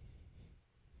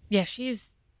 Yeah,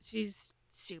 she's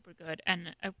super good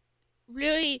and a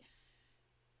really,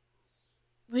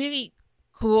 really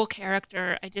cool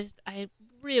character. I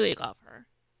really love her.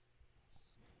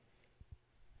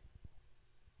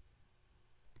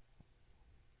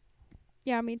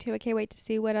 Yeah, me too. I can't wait to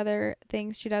see what other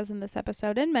things she does in this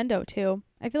episode. And Mendo, too.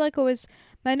 I feel like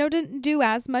Mendo didn't do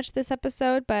as much this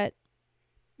episode, but...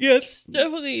 Yeah, it's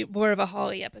definitely more of a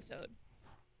Holly episode.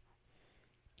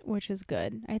 Which is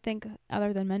good. I think,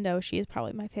 other than Mendo, she is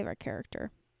probably my favorite character.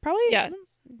 Probably... Yeah.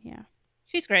 Yeah.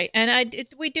 She's great. And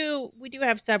we do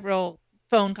have several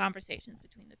phone conversations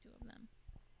between the two of them.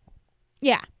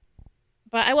 Yeah.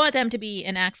 But I want them to be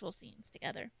in actual scenes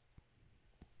together.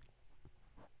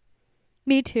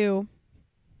 Me too.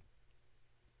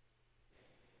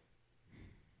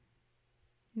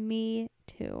 Me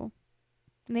too.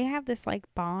 And they have this,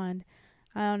 like, bond.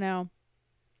 I don't know.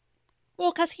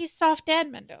 Well, because he's soft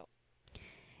dad Mendo.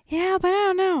 Yeah, but I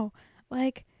don't know.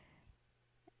 Like,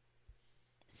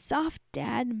 soft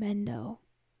dad Mendo.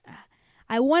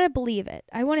 I want to believe it.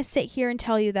 I want to sit here and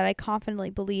tell you that I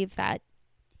confidently believe that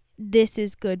this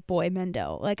is good boy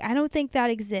Mendo. Like, I don't think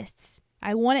that exists.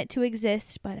 I want it to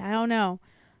exist, but I don't know.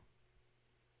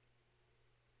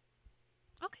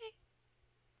 Okay.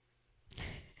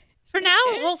 For now,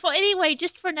 anyway,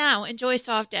 just for now, enjoy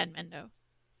soft dad Mendo.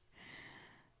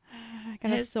 I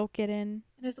gotta soak it in.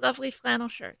 And his lovely flannel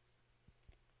shirts.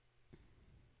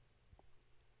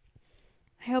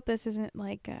 I hope this isn't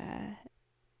like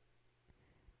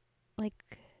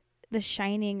The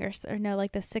Shining or no,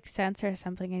 like The Sixth Sense or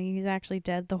something, and he's actually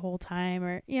dead the whole time,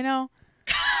 or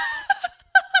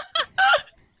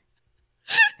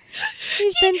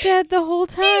He's been dead the whole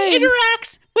time. He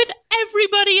interacts with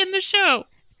everybody in the show.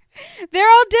 They're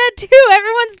all dead too.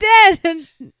 Everyone's dead.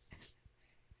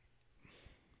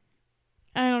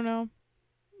 I don't know.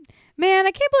 Man,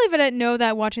 I can't believe I didn't know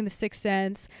that watching The Sixth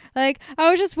Sense. Like,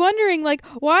 I was just wondering, like,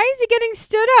 why is he getting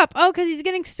stood up? Oh, because he's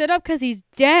getting stood up because he's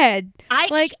dead.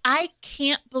 I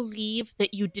can't believe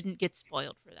that you didn't get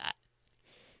spoiled for that.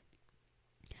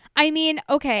 I mean,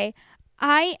 okay,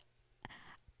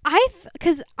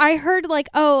 because I heard like,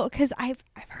 oh, because I've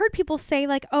heard people say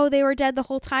like, oh, they were dead the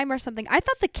whole time or something. I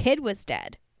thought the kid was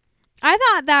dead. I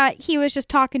thought that he was just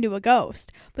talking to a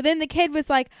ghost. But then the kid was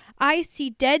like, I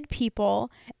see dead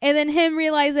people. And then him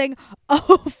realizing,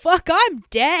 oh, fuck, I'm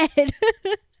dead.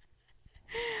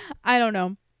 I don't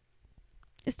know.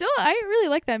 Still, I really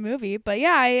like that movie. But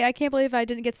yeah, I can't believe I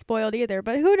didn't get spoiled either.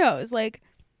 But who knows? Like,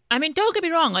 I mean, don't get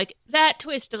me wrong. Like, that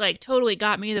twist, like, totally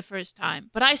got me the first time.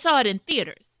 But I saw it in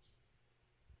theaters.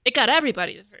 It got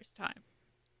everybody the first time.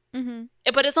 mm-hmm.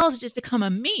 But it's also just become a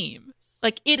meme.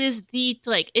 Like, it is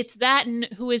it's that and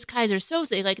Who is Kaiser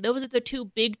Soze. Like, those are the two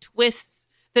big twists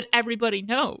that everybody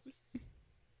knows.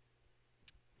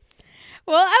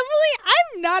 Well, Emily,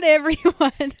 I'm not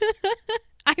everyone.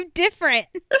 I'm different.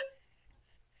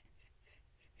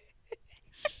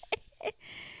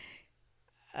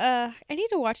 I need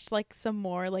to watch like some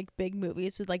more like big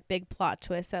movies with like big plot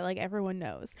twists that like everyone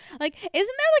knows. Like, isn't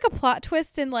there like a plot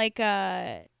twist in like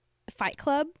Fight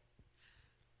Club?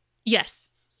 Yes.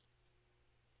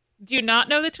 Do you not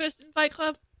know the twist in Fight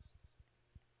Club?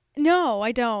 No,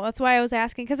 I don't. That's why I was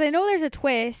asking, because I know there's a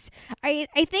twist. I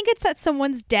think it's that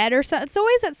someone's dead or something. It's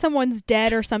always that someone's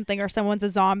dead or something, or someone's a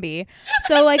zombie.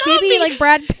 So like maybe like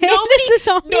Brad Pitt is a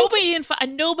zombie.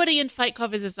 Nobody in Fight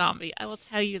Club is a zombie. I will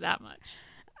tell you that much.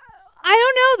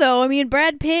 I don't know though. I mean,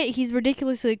 Brad Pitt, he's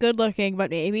ridiculously good looking, but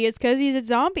maybe it's because he's a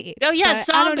zombie. Oh yeah,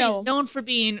 But I don't zombies know. known for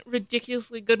being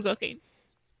ridiculously good looking.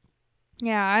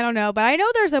 Yeah, I don't know, but I know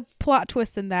there's a plot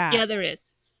twist in that. Yeah, there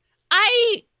is.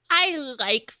 I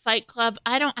like Fight Club.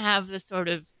 I don't have the sort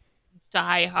of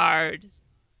die-hard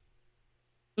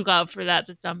love for that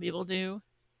some people do.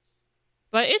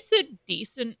 But it's a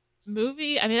decent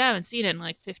movie. I mean, I haven't seen it in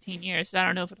like 15 years, so I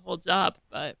don't know if it holds up,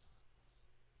 but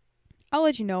I'll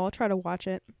let you know. I'll try to watch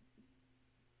it.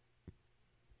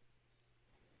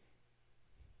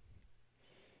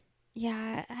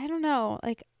 Yeah, I don't know.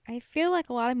 Like, I feel like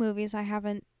a lot of movies I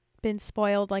haven't been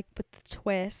spoiled like with the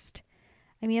twist.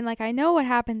 I mean, like I know what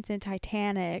happens in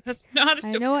Titanic. that's not.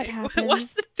 I know what okay. happens.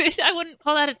 What's the twist? I wouldn't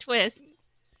call that a twist.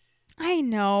 I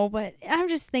know, but I'm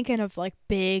just thinking of like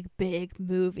big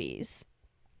movies.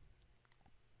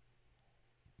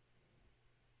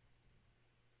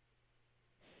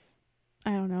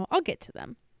 I don't know. I'll get to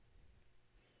them.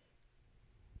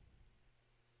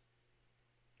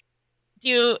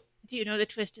 Do you know the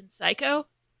twist in Psycho?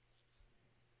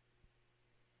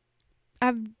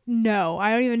 No,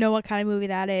 I don't even know what kind of movie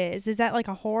that is. Is that like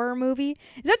a horror movie?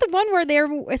 Is that the one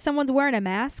where someone's wearing a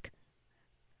mask?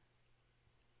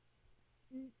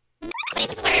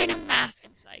 He's wearing a mask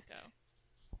in Psycho.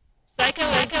 Psycho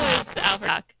is the Alfred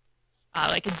Hitchcock,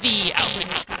 like the Alfred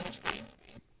Hitchcock movie.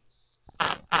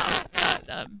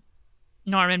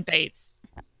 Norman Bates.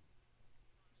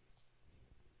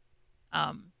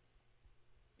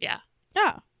 Yeah.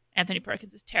 Oh, Anthony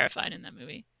Perkins is terrifying in that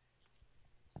movie.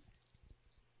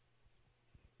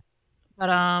 But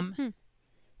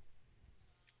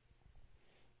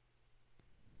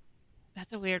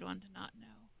that's a weird one to not know.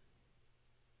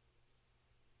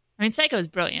 I mean, Psycho is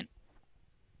brilliant.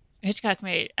 Hitchcock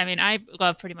made. I mean, I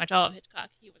love pretty much all of Hitchcock.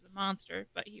 He was a monster,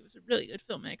 but he was a really good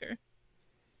filmmaker.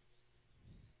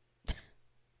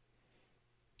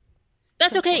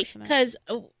 That's okay, because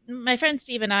my friend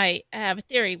Steve and I have a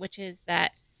theory, which is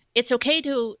that it's okay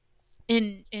to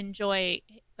enjoy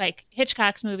like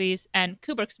Hitchcock's movies and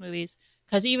Kubrick's movies,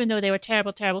 because even though they were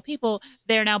terrible, terrible people,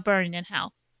 they're now burning in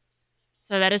hell.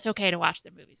 So that it's okay to watch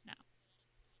their movies now.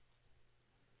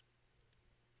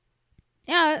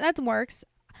 yeah, that works.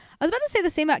 I was about to say the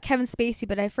same about Kevin Spacey,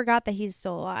 but I forgot that he's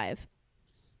still alive.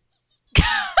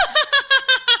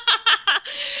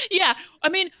 Yeah, I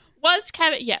mean,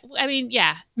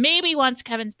 maybe once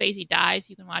Kevin Spacey dies,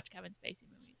 you can watch Kevin Spacey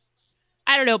movies.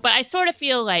 I don't know, but I sort of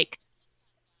feel like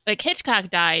Hitchcock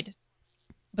died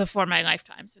before my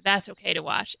lifetime, so that's okay to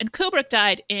watch. And Kubrick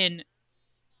died in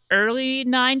early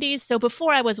 90s, so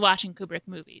before I was watching Kubrick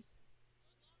movies.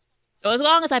 So as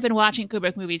long as I've been watching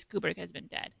Kubrick movies, Kubrick has been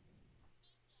dead.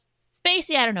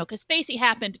 Spacey, I don't know, because Spacey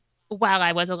happened while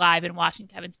I was alive and watching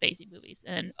Kevin Spacey movies.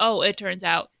 And, it turns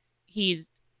out he's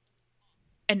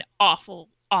an awful,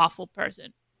 awful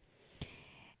person.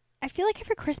 I feel like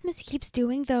every Christmas he keeps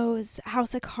doing those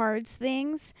House of Cards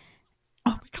things.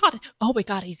 Oh my god,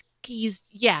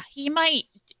 he might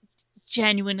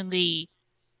genuinely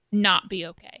not be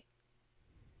okay.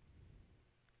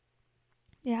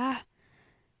 Yeah.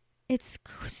 It's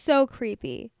so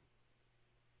creepy.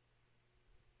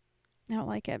 I don't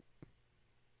like it.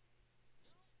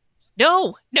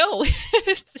 No,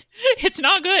 it's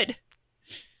not good.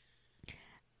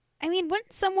 I mean,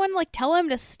 wouldn't someone like tell him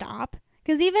to stop?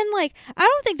 Because even like, I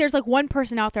don't think there's like one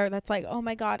person out there that's like, oh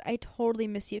my god, I totally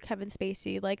miss you, Kevin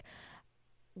Spacey. Like,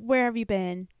 where have you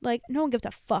been? Like, no one gives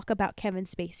a fuck about Kevin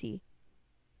Spacey.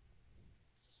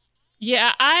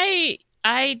 Yeah, I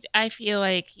feel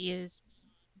like he is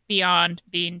beyond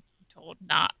being told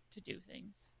not to do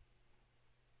things.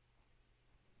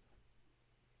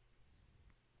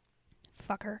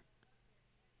 Fucker.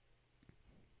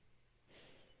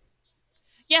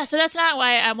 Yeah, so that's not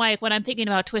why I'm like, when I'm thinking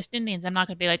about twist endings, I'm not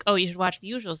going to be like, oh, you should watch The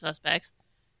Usual Suspects.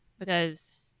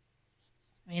 Because,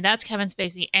 I mean, that's Kevin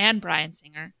Spacey and Bryan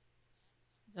Singer.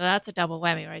 So that's a double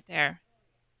whammy right there.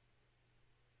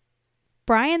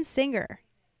 Bryan Singer.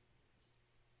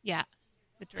 Yeah,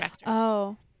 the director.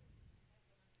 Oh.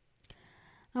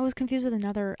 I was confused with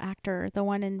another actor. The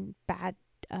one in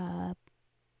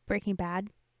Breaking Bad.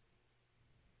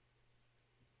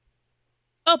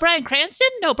 Oh, Bryan Cranston?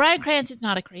 No, Bryan Cranston's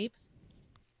not a creep.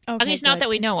 Okay, At least not that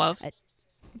we know of.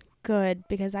 Good,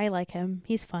 because I like him.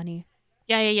 He's funny.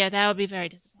 Yeah. That would be very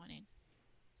disappointing.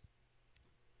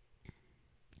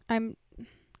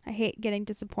 I hate getting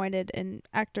disappointed in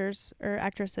actors or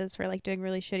actresses for like doing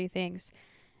really shitty things.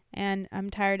 And I'm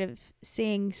tired of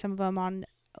seeing some of them on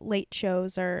late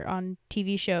shows or on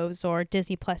TV shows or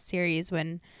Disney Plus series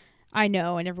when I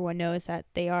know and everyone knows that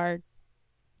they are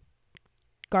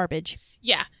garbage.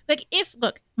 Yeah. Like,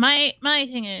 my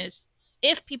thing is,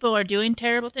 if people are doing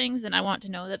terrible things, then I want to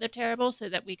know that they're terrible so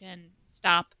that we can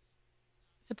stop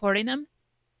supporting them.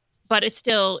 But it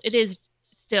is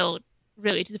still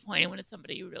really disappointing when it's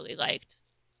somebody you really liked.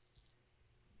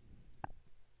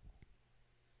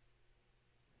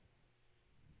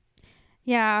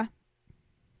 Yeah.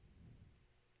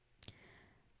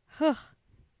 Ugh.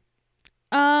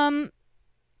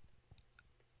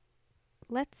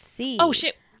 Let's see. Oh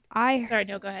shit! I Sorry,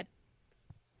 no, go ahead.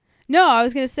 No, I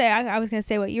was gonna say I was gonna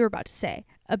say what you were about to say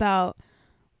about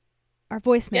our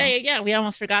voicemail. Yeah. We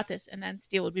almost forgot this, and then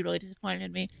Steele would be really disappointed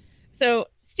in me. So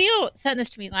Steele sent this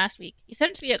to me last week. He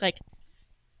sent it to me at like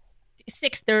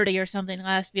 6:30 or something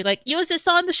last week. Like, use this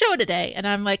on the show today, and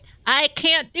I'm like, I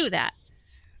can't do that,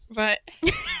 but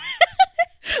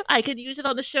I can use it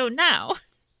on the show now.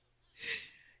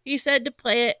 He said to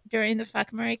play it during the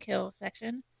Fuck, Marry, Kill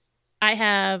section. I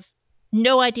have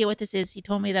no idea what this is. He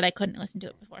told me that I couldn't listen to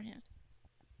it beforehand.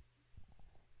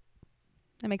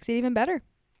 That makes it even better.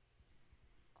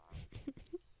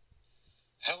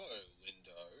 Hello,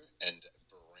 Lindo and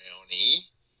Brownie.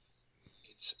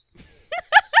 It's your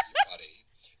buddy.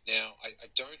 Now, I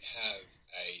don't have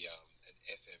an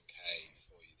FMK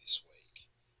for you this week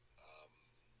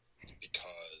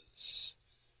because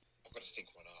I've got to think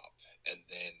one up, and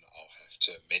then I'll have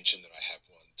to mention that I have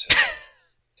one to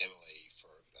Emily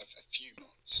for a few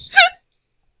months.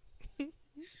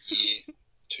 Year,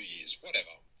 2 years,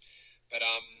 whatever. But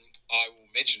I will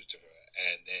mention it to her,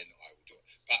 and then I will do it.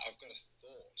 But I've got a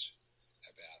thought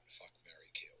about Fuck,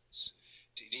 Marry, Kills.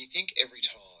 Do you think every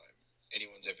time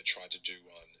anyone's ever tried to do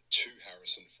one to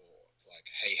Harrison Ford, like,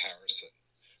 hey Harrison,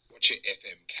 what's your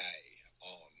FMK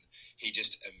on? He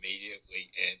just immediately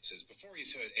answers, before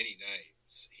he's heard any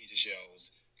names, he just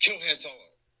yells, kill Han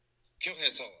Solo. Kill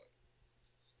Han Solo.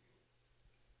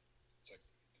 It's like,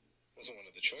 it wasn't one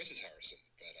of the choices, Harrison,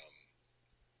 but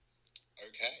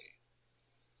okay.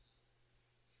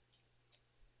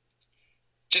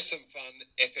 Just some fun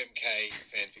FMK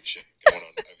fanfiction going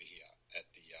on over here at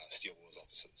the Steel Wars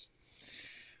offices.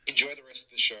 Enjoy the rest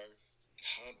of the show.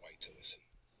 Can't wait to listen.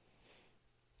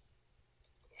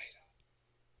 Later.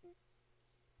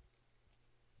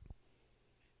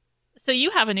 So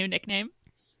you have a new nickname.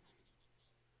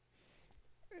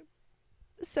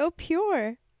 So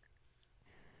pure.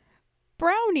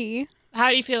 Brownie.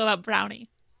 How do you feel about Brownie?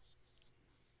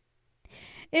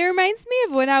 It reminds me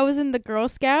of when I was in the Girl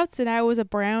Scouts and I was a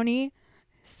brownie.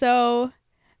 So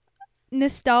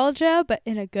nostalgia, but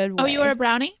in a good way. Oh, you were a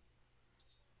brownie?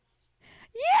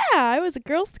 Yeah, I was a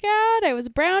Girl Scout. I was a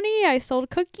brownie. I sold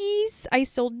cookies. I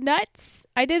sold nuts.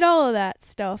 I did all of that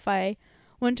stuff. I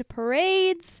went to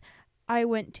parades. I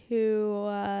went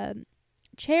to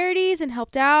charities and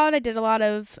helped out. I did a lot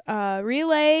of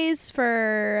relays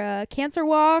for cancer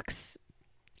walks.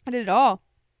 I did it all.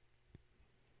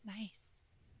 Nice.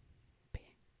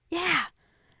 Yeah.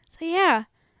 So yeah,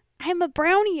 I'm a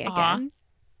brownie Aw. again.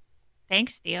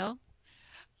 Thanks, Steele.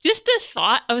 Just the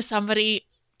thought of somebody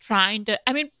trying to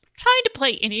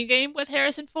play any game with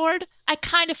Harrison Ford, I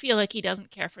kind of feel like he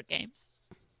doesn't care for games.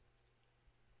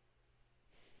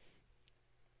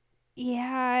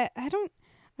 Yeah, I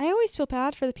always feel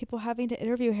bad for the people having to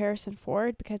interview Harrison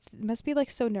Ford because it must be like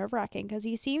so nerve-wracking because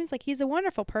he seems like he's a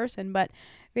wonderful person, but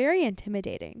very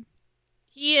intimidating.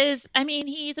 He is,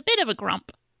 he's a bit of a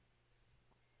grump.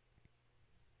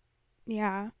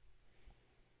 Yeah.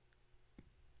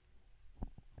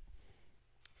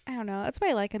 I don't know. That's why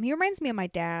I like him. He reminds me of my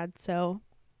dad, so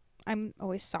I'm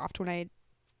always soft when I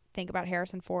think about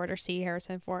Harrison Ford or see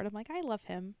Harrison Ford. I'm like, I love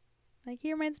him. Like,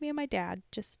 he reminds me of my dad.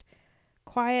 Just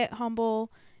quiet,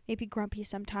 humble, maybe grumpy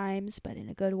sometimes, but in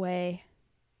a good way.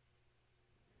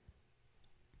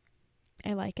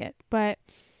 I like it. But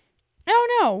I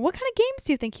don't know. What kind of games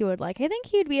do you think he would like? I think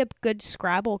he'd be a good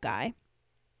Scrabble guy.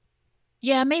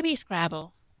 Yeah, maybe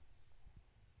Scrabble.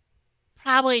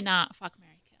 Probably not Fuck,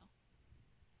 Marry,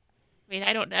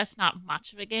 Kill. That's not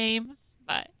much of a game,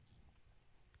 but...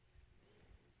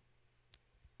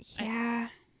 Yeah.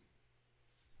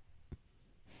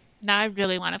 Now I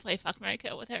really want to play Fuck, Marry,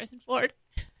 Kill with Harrison Ford.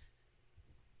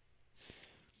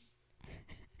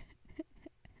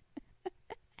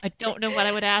 I don't know what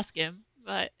I would ask him,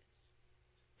 but...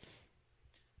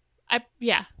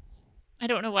 I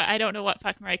don't know what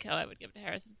Fuck, Marry, Kill I would give to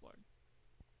Harrison Ford.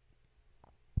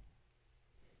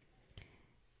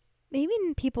 Maybe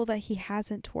people that he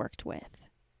hasn't worked with.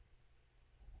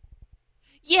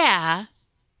 Yeah.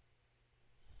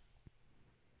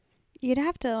 You'd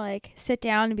have to like sit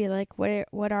down and be like,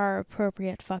 what are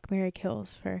appropriate Fuck, Marry,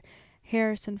 Kills for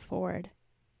Harrison Ford?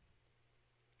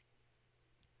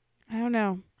 I don't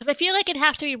know. Because I feel like it'd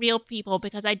have to be real people,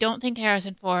 because I don't think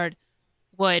Harrison Ford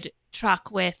would truck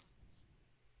with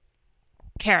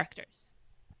characters.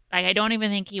 Like, I don't even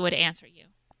think he would answer you.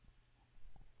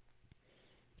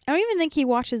 I don't even think he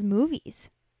watches movies.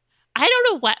 I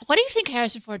don't know what do you think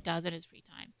Harrison Ford does in his free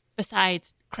time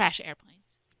besides crash airplanes?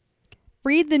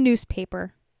 Read the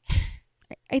newspaper.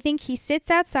 I think he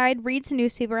sits outside, reads the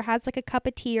newspaper, has like a cup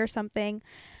of tea or something.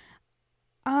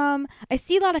 I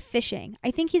see a lot of fishing.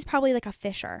 I think he's probably like a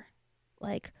fisher.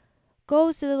 Like,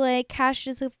 goes to the lake,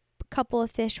 catches a couple of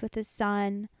fish with his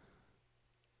son.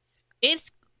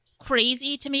 It's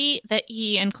crazy to me that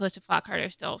he and Calista Flockhart are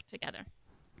still together.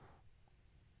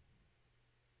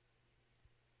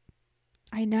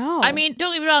 I know. I mean,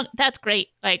 don't get me wrong, that's great.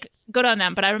 Like, good on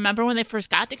them. But I remember when they first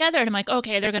got together, and I'm like,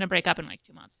 okay, they're going to break up in like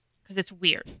 2 months. Because it's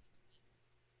weird.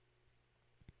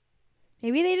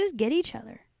 Maybe they just get each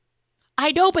other.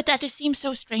 I know, but that just seems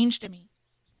so strange to me.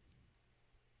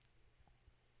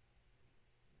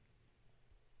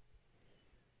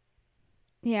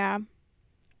 Yeah.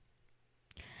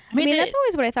 I mean, that's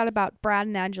always what I thought about Brad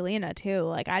and Angelina, too.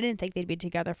 Like, I didn't think they'd be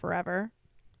together forever.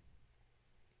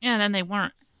 Yeah, and then they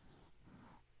weren't.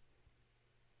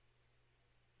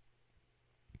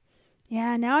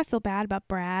 Yeah, now I feel bad about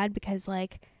Brad because,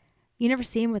 like, you never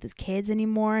see him with his kids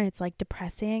anymore, and it's, like,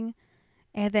 depressing.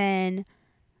 And then,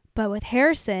 but with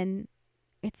Harrison,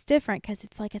 it's different because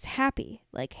it's, like, it's happy.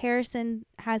 Like, Harrison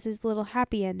has his little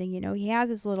happy ending, you know? He has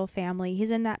his little family.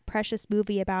 He's in that precious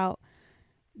movie about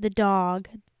the dog,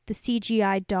 the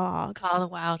CGI dog. Call the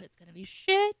Wild, it's going to be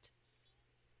shit.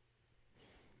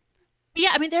 But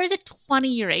yeah, I mean, there is a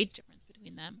 20-year age difference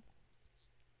between them.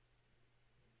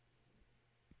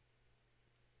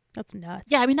 That's nuts.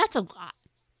 Yeah, I mean, that's a lot.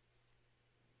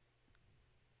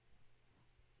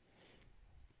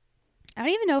 I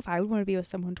don't even know if I would want to be with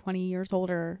someone 20 years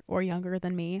older or younger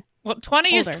than me. Well, 20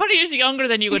 years younger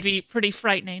than you would be pretty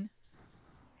frightening.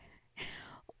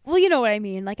 Well, you know what I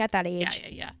mean, like at that age.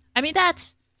 Yeah. I mean,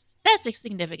 that's a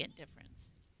significant difference.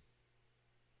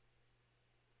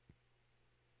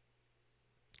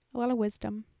 A lot of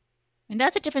wisdom. I mean,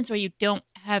 that's a difference where you don't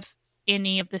have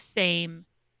any of the same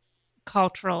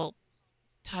cultural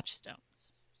touchstones.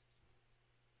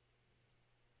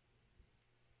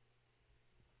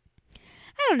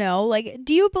 I don't know. Like,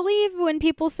 do you believe when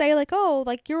people say, like, oh,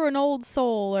 like, you're an old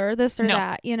soul or this or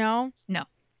that, you know? No.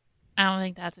 I don't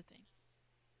think that's a thing.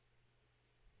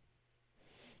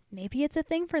 Maybe it's a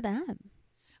thing for them.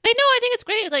 I think it's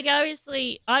great. Like,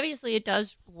 obviously it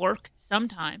does work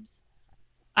sometimes.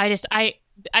 I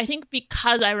think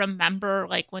because I remember,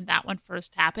 like, when that one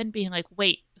first happened, being like,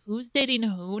 wait, who's dating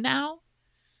who now?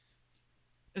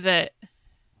 That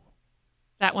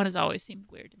one has always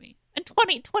seemed weird to me. And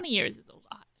 20 years is a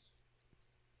lot.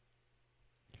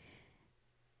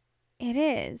 It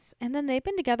is. And then they've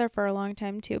been together for a long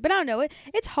time, too. But I don't know.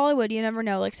 It's Hollywood. You never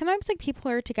know. Like, sometimes, like,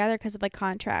 people are together because of, like,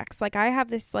 contracts. Like, I have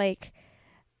this, like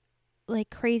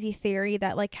crazy theory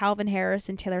that, like, Calvin Harris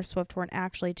and Taylor Swift weren't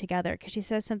actually together, because she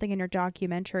says something in her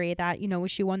documentary that, you know, when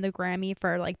she won the Grammy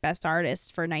for, like, best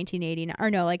artist for 1989,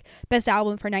 or no, like, best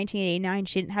album for 1989,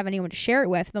 she didn't have anyone to share it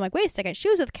with. And I'm like, wait a second, she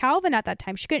was with Calvin at that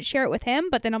time, she couldn't share it with him.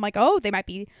 But then I'm like, oh, they might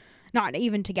be not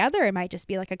even together. It might just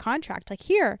be like a contract, like,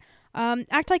 here,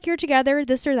 act like you're together,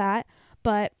 this or that.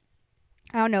 But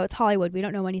I don't know, it's Hollywood. We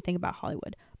don't know anything about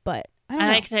Hollywood. But I don't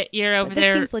know. Like that you're over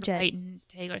there writing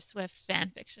Taylor Swift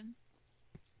fan fiction.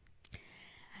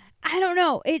 I don't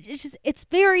know. It's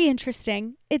very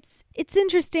interesting. It's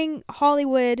interesting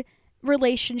Hollywood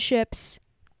relationships.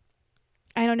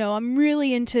 I don't know. I'm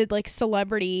really into, like,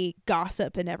 celebrity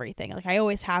gossip and everything. Like, I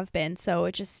always have been. So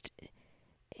it's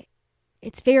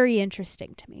very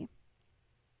interesting to me.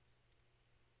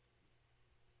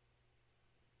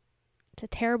 It's a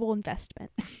terrible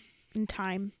investment in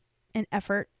time and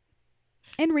effort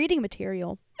and reading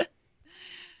material. Well,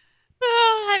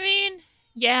 I mean,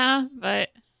 yeah, but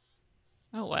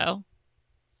oh well.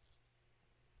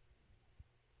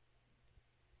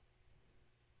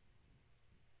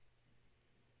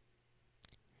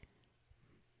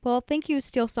 Well, thank you,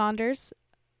 Steele Saunders,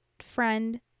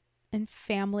 friend and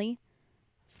family,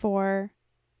 for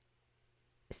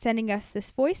sending us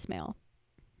this voicemail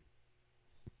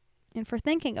and for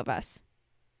thinking of us.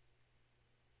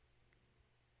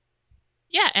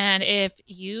 Yeah, and if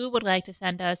you would like to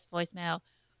send us voicemail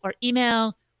or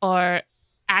email or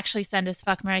actually send us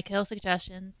Fuck, Marry, Kill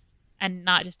suggestions and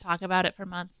not just talk about it for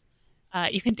months,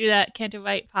 you can do that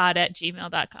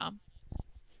canterwhitepod@gmail.com.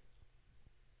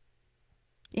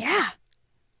 Yeah.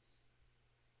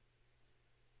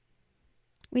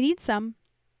 We need some.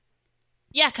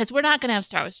 Yeah, because we're not going to have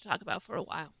Star Wars to talk about for a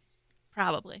while.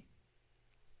 Probably.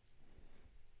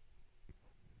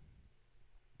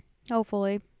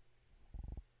 Hopefully.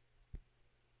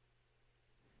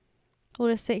 We'll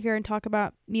just sit here and talk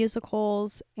about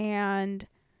musicals and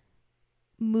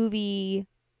movie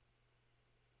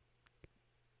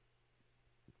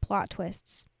plot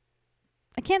twists.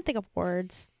 I can't think of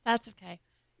words. That's okay.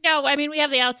 No, I mean, we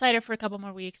have The Outsider for a couple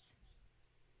more weeks.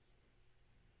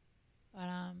 But,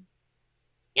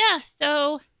 yeah,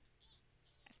 so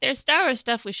if there's Star Wars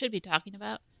stuff we should be talking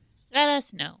about, let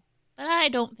us know. But I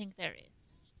don't think there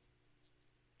is.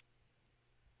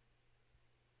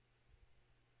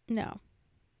 No.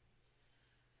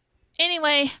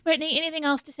 Anyway, Brittany, anything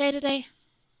else to say today?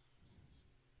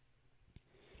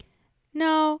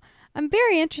 No. I'm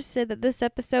very interested that this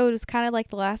episode is kind of like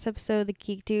the last episode of the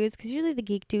Geek Dudes, because usually the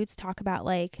Geek Dudes talk about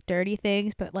like dirty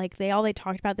things, but like they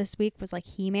talked about this week was like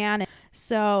He-Man.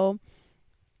 So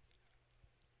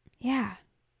yeah,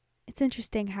 it's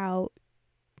interesting how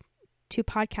two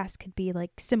podcasts could be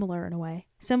like similar in a way,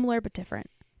 similar but different.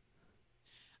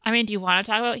 I mean, do you want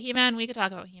to talk about He-Man? We could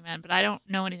talk about He-Man, but I don't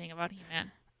know anything about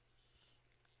He-Man.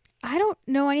 I don't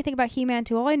know anything about He-Man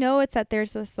too. All I know is that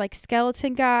there's this like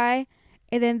skeleton guy.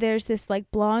 And then there's this like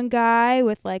blonde guy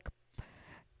with like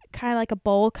kind of like a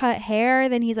bowl cut hair.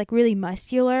 Then he's like really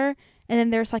muscular. And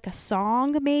then there's like a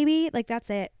song maybe. Like that's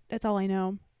it. That's all I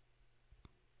know.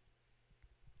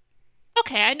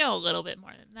 Okay, I know a little bit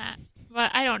more than that.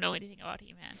 But I don't know anything about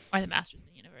He-Man or the Masters of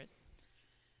the Universe.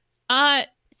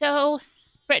 So,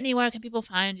 Brittany, where can people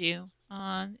find you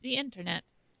on the internet?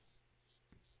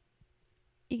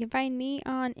 You can find me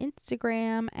on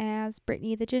Instagram as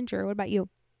Brittany the Ginger. What about you?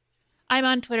 I'm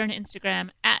on Twitter and Instagram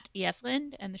at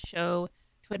EFLind, and the show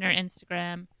Twitter and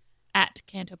Instagram at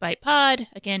CantoBitePod.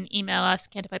 Again, email us,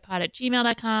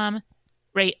 cantobitepod@gmail.com.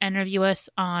 Rate and review us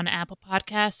on Apple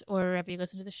Podcasts or wherever you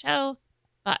listen to the show.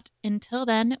 But until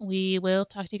then, we will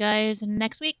talk to you guys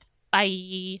next week.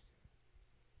 Bye.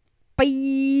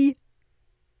 Bye.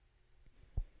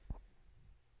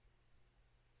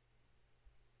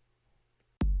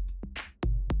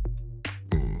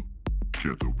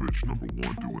 Canto Bitch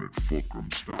 #1 doing it Fulcrum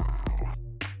style.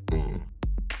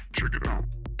 Check it out.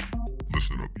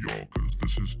 Listen up, y'all, cause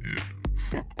this is it.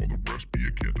 Fuck all the rest, be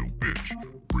a Canto Bitch.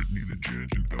 Brittany the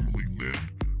Ginge and Emily Lynn.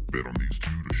 Bet on these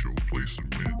two to show place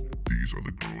and win. These are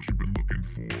the girls you've been looking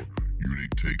for.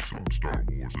 Unique takes on Star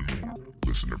Wars and more.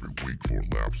 Listen every week for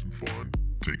laughs and fun.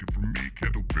 Take it from me,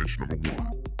 Canto Bitch #1.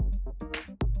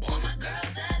 All my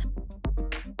girls at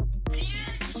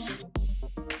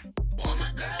all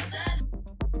my girls at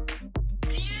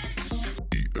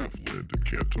EFLind and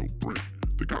Canto Brit.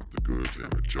 They got the goods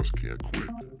and I just can't quit.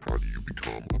 How do you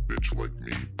become a bitch like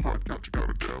me? Podcast, you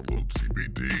gotta download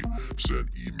CBD.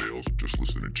 Send emails, just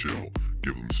listen and chill.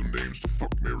 Give them some names to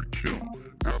fuck, marry, kill.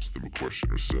 Ask them a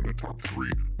question or send a top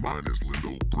 3. Mine is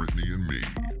Lindo, Brittany, and me.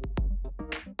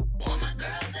 all my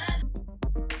girls at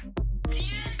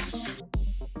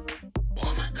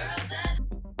all my girls at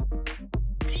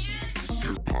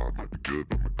Your pod might be good,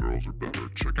 but my girls are better.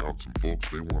 Check out some folks,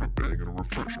 they want a bang and a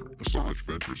refresher. Asajj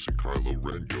Ventress and Kylo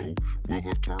Ren, yo. Will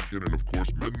have Tarkin and of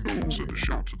course Mendo. Send a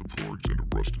shout to the Porgs and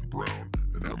to Rustin Brown.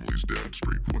 And Emily's dad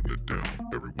straight putting it down.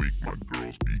 Every week my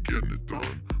girls be getting it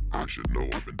done. I should know,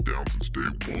 I've been down since day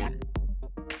 1.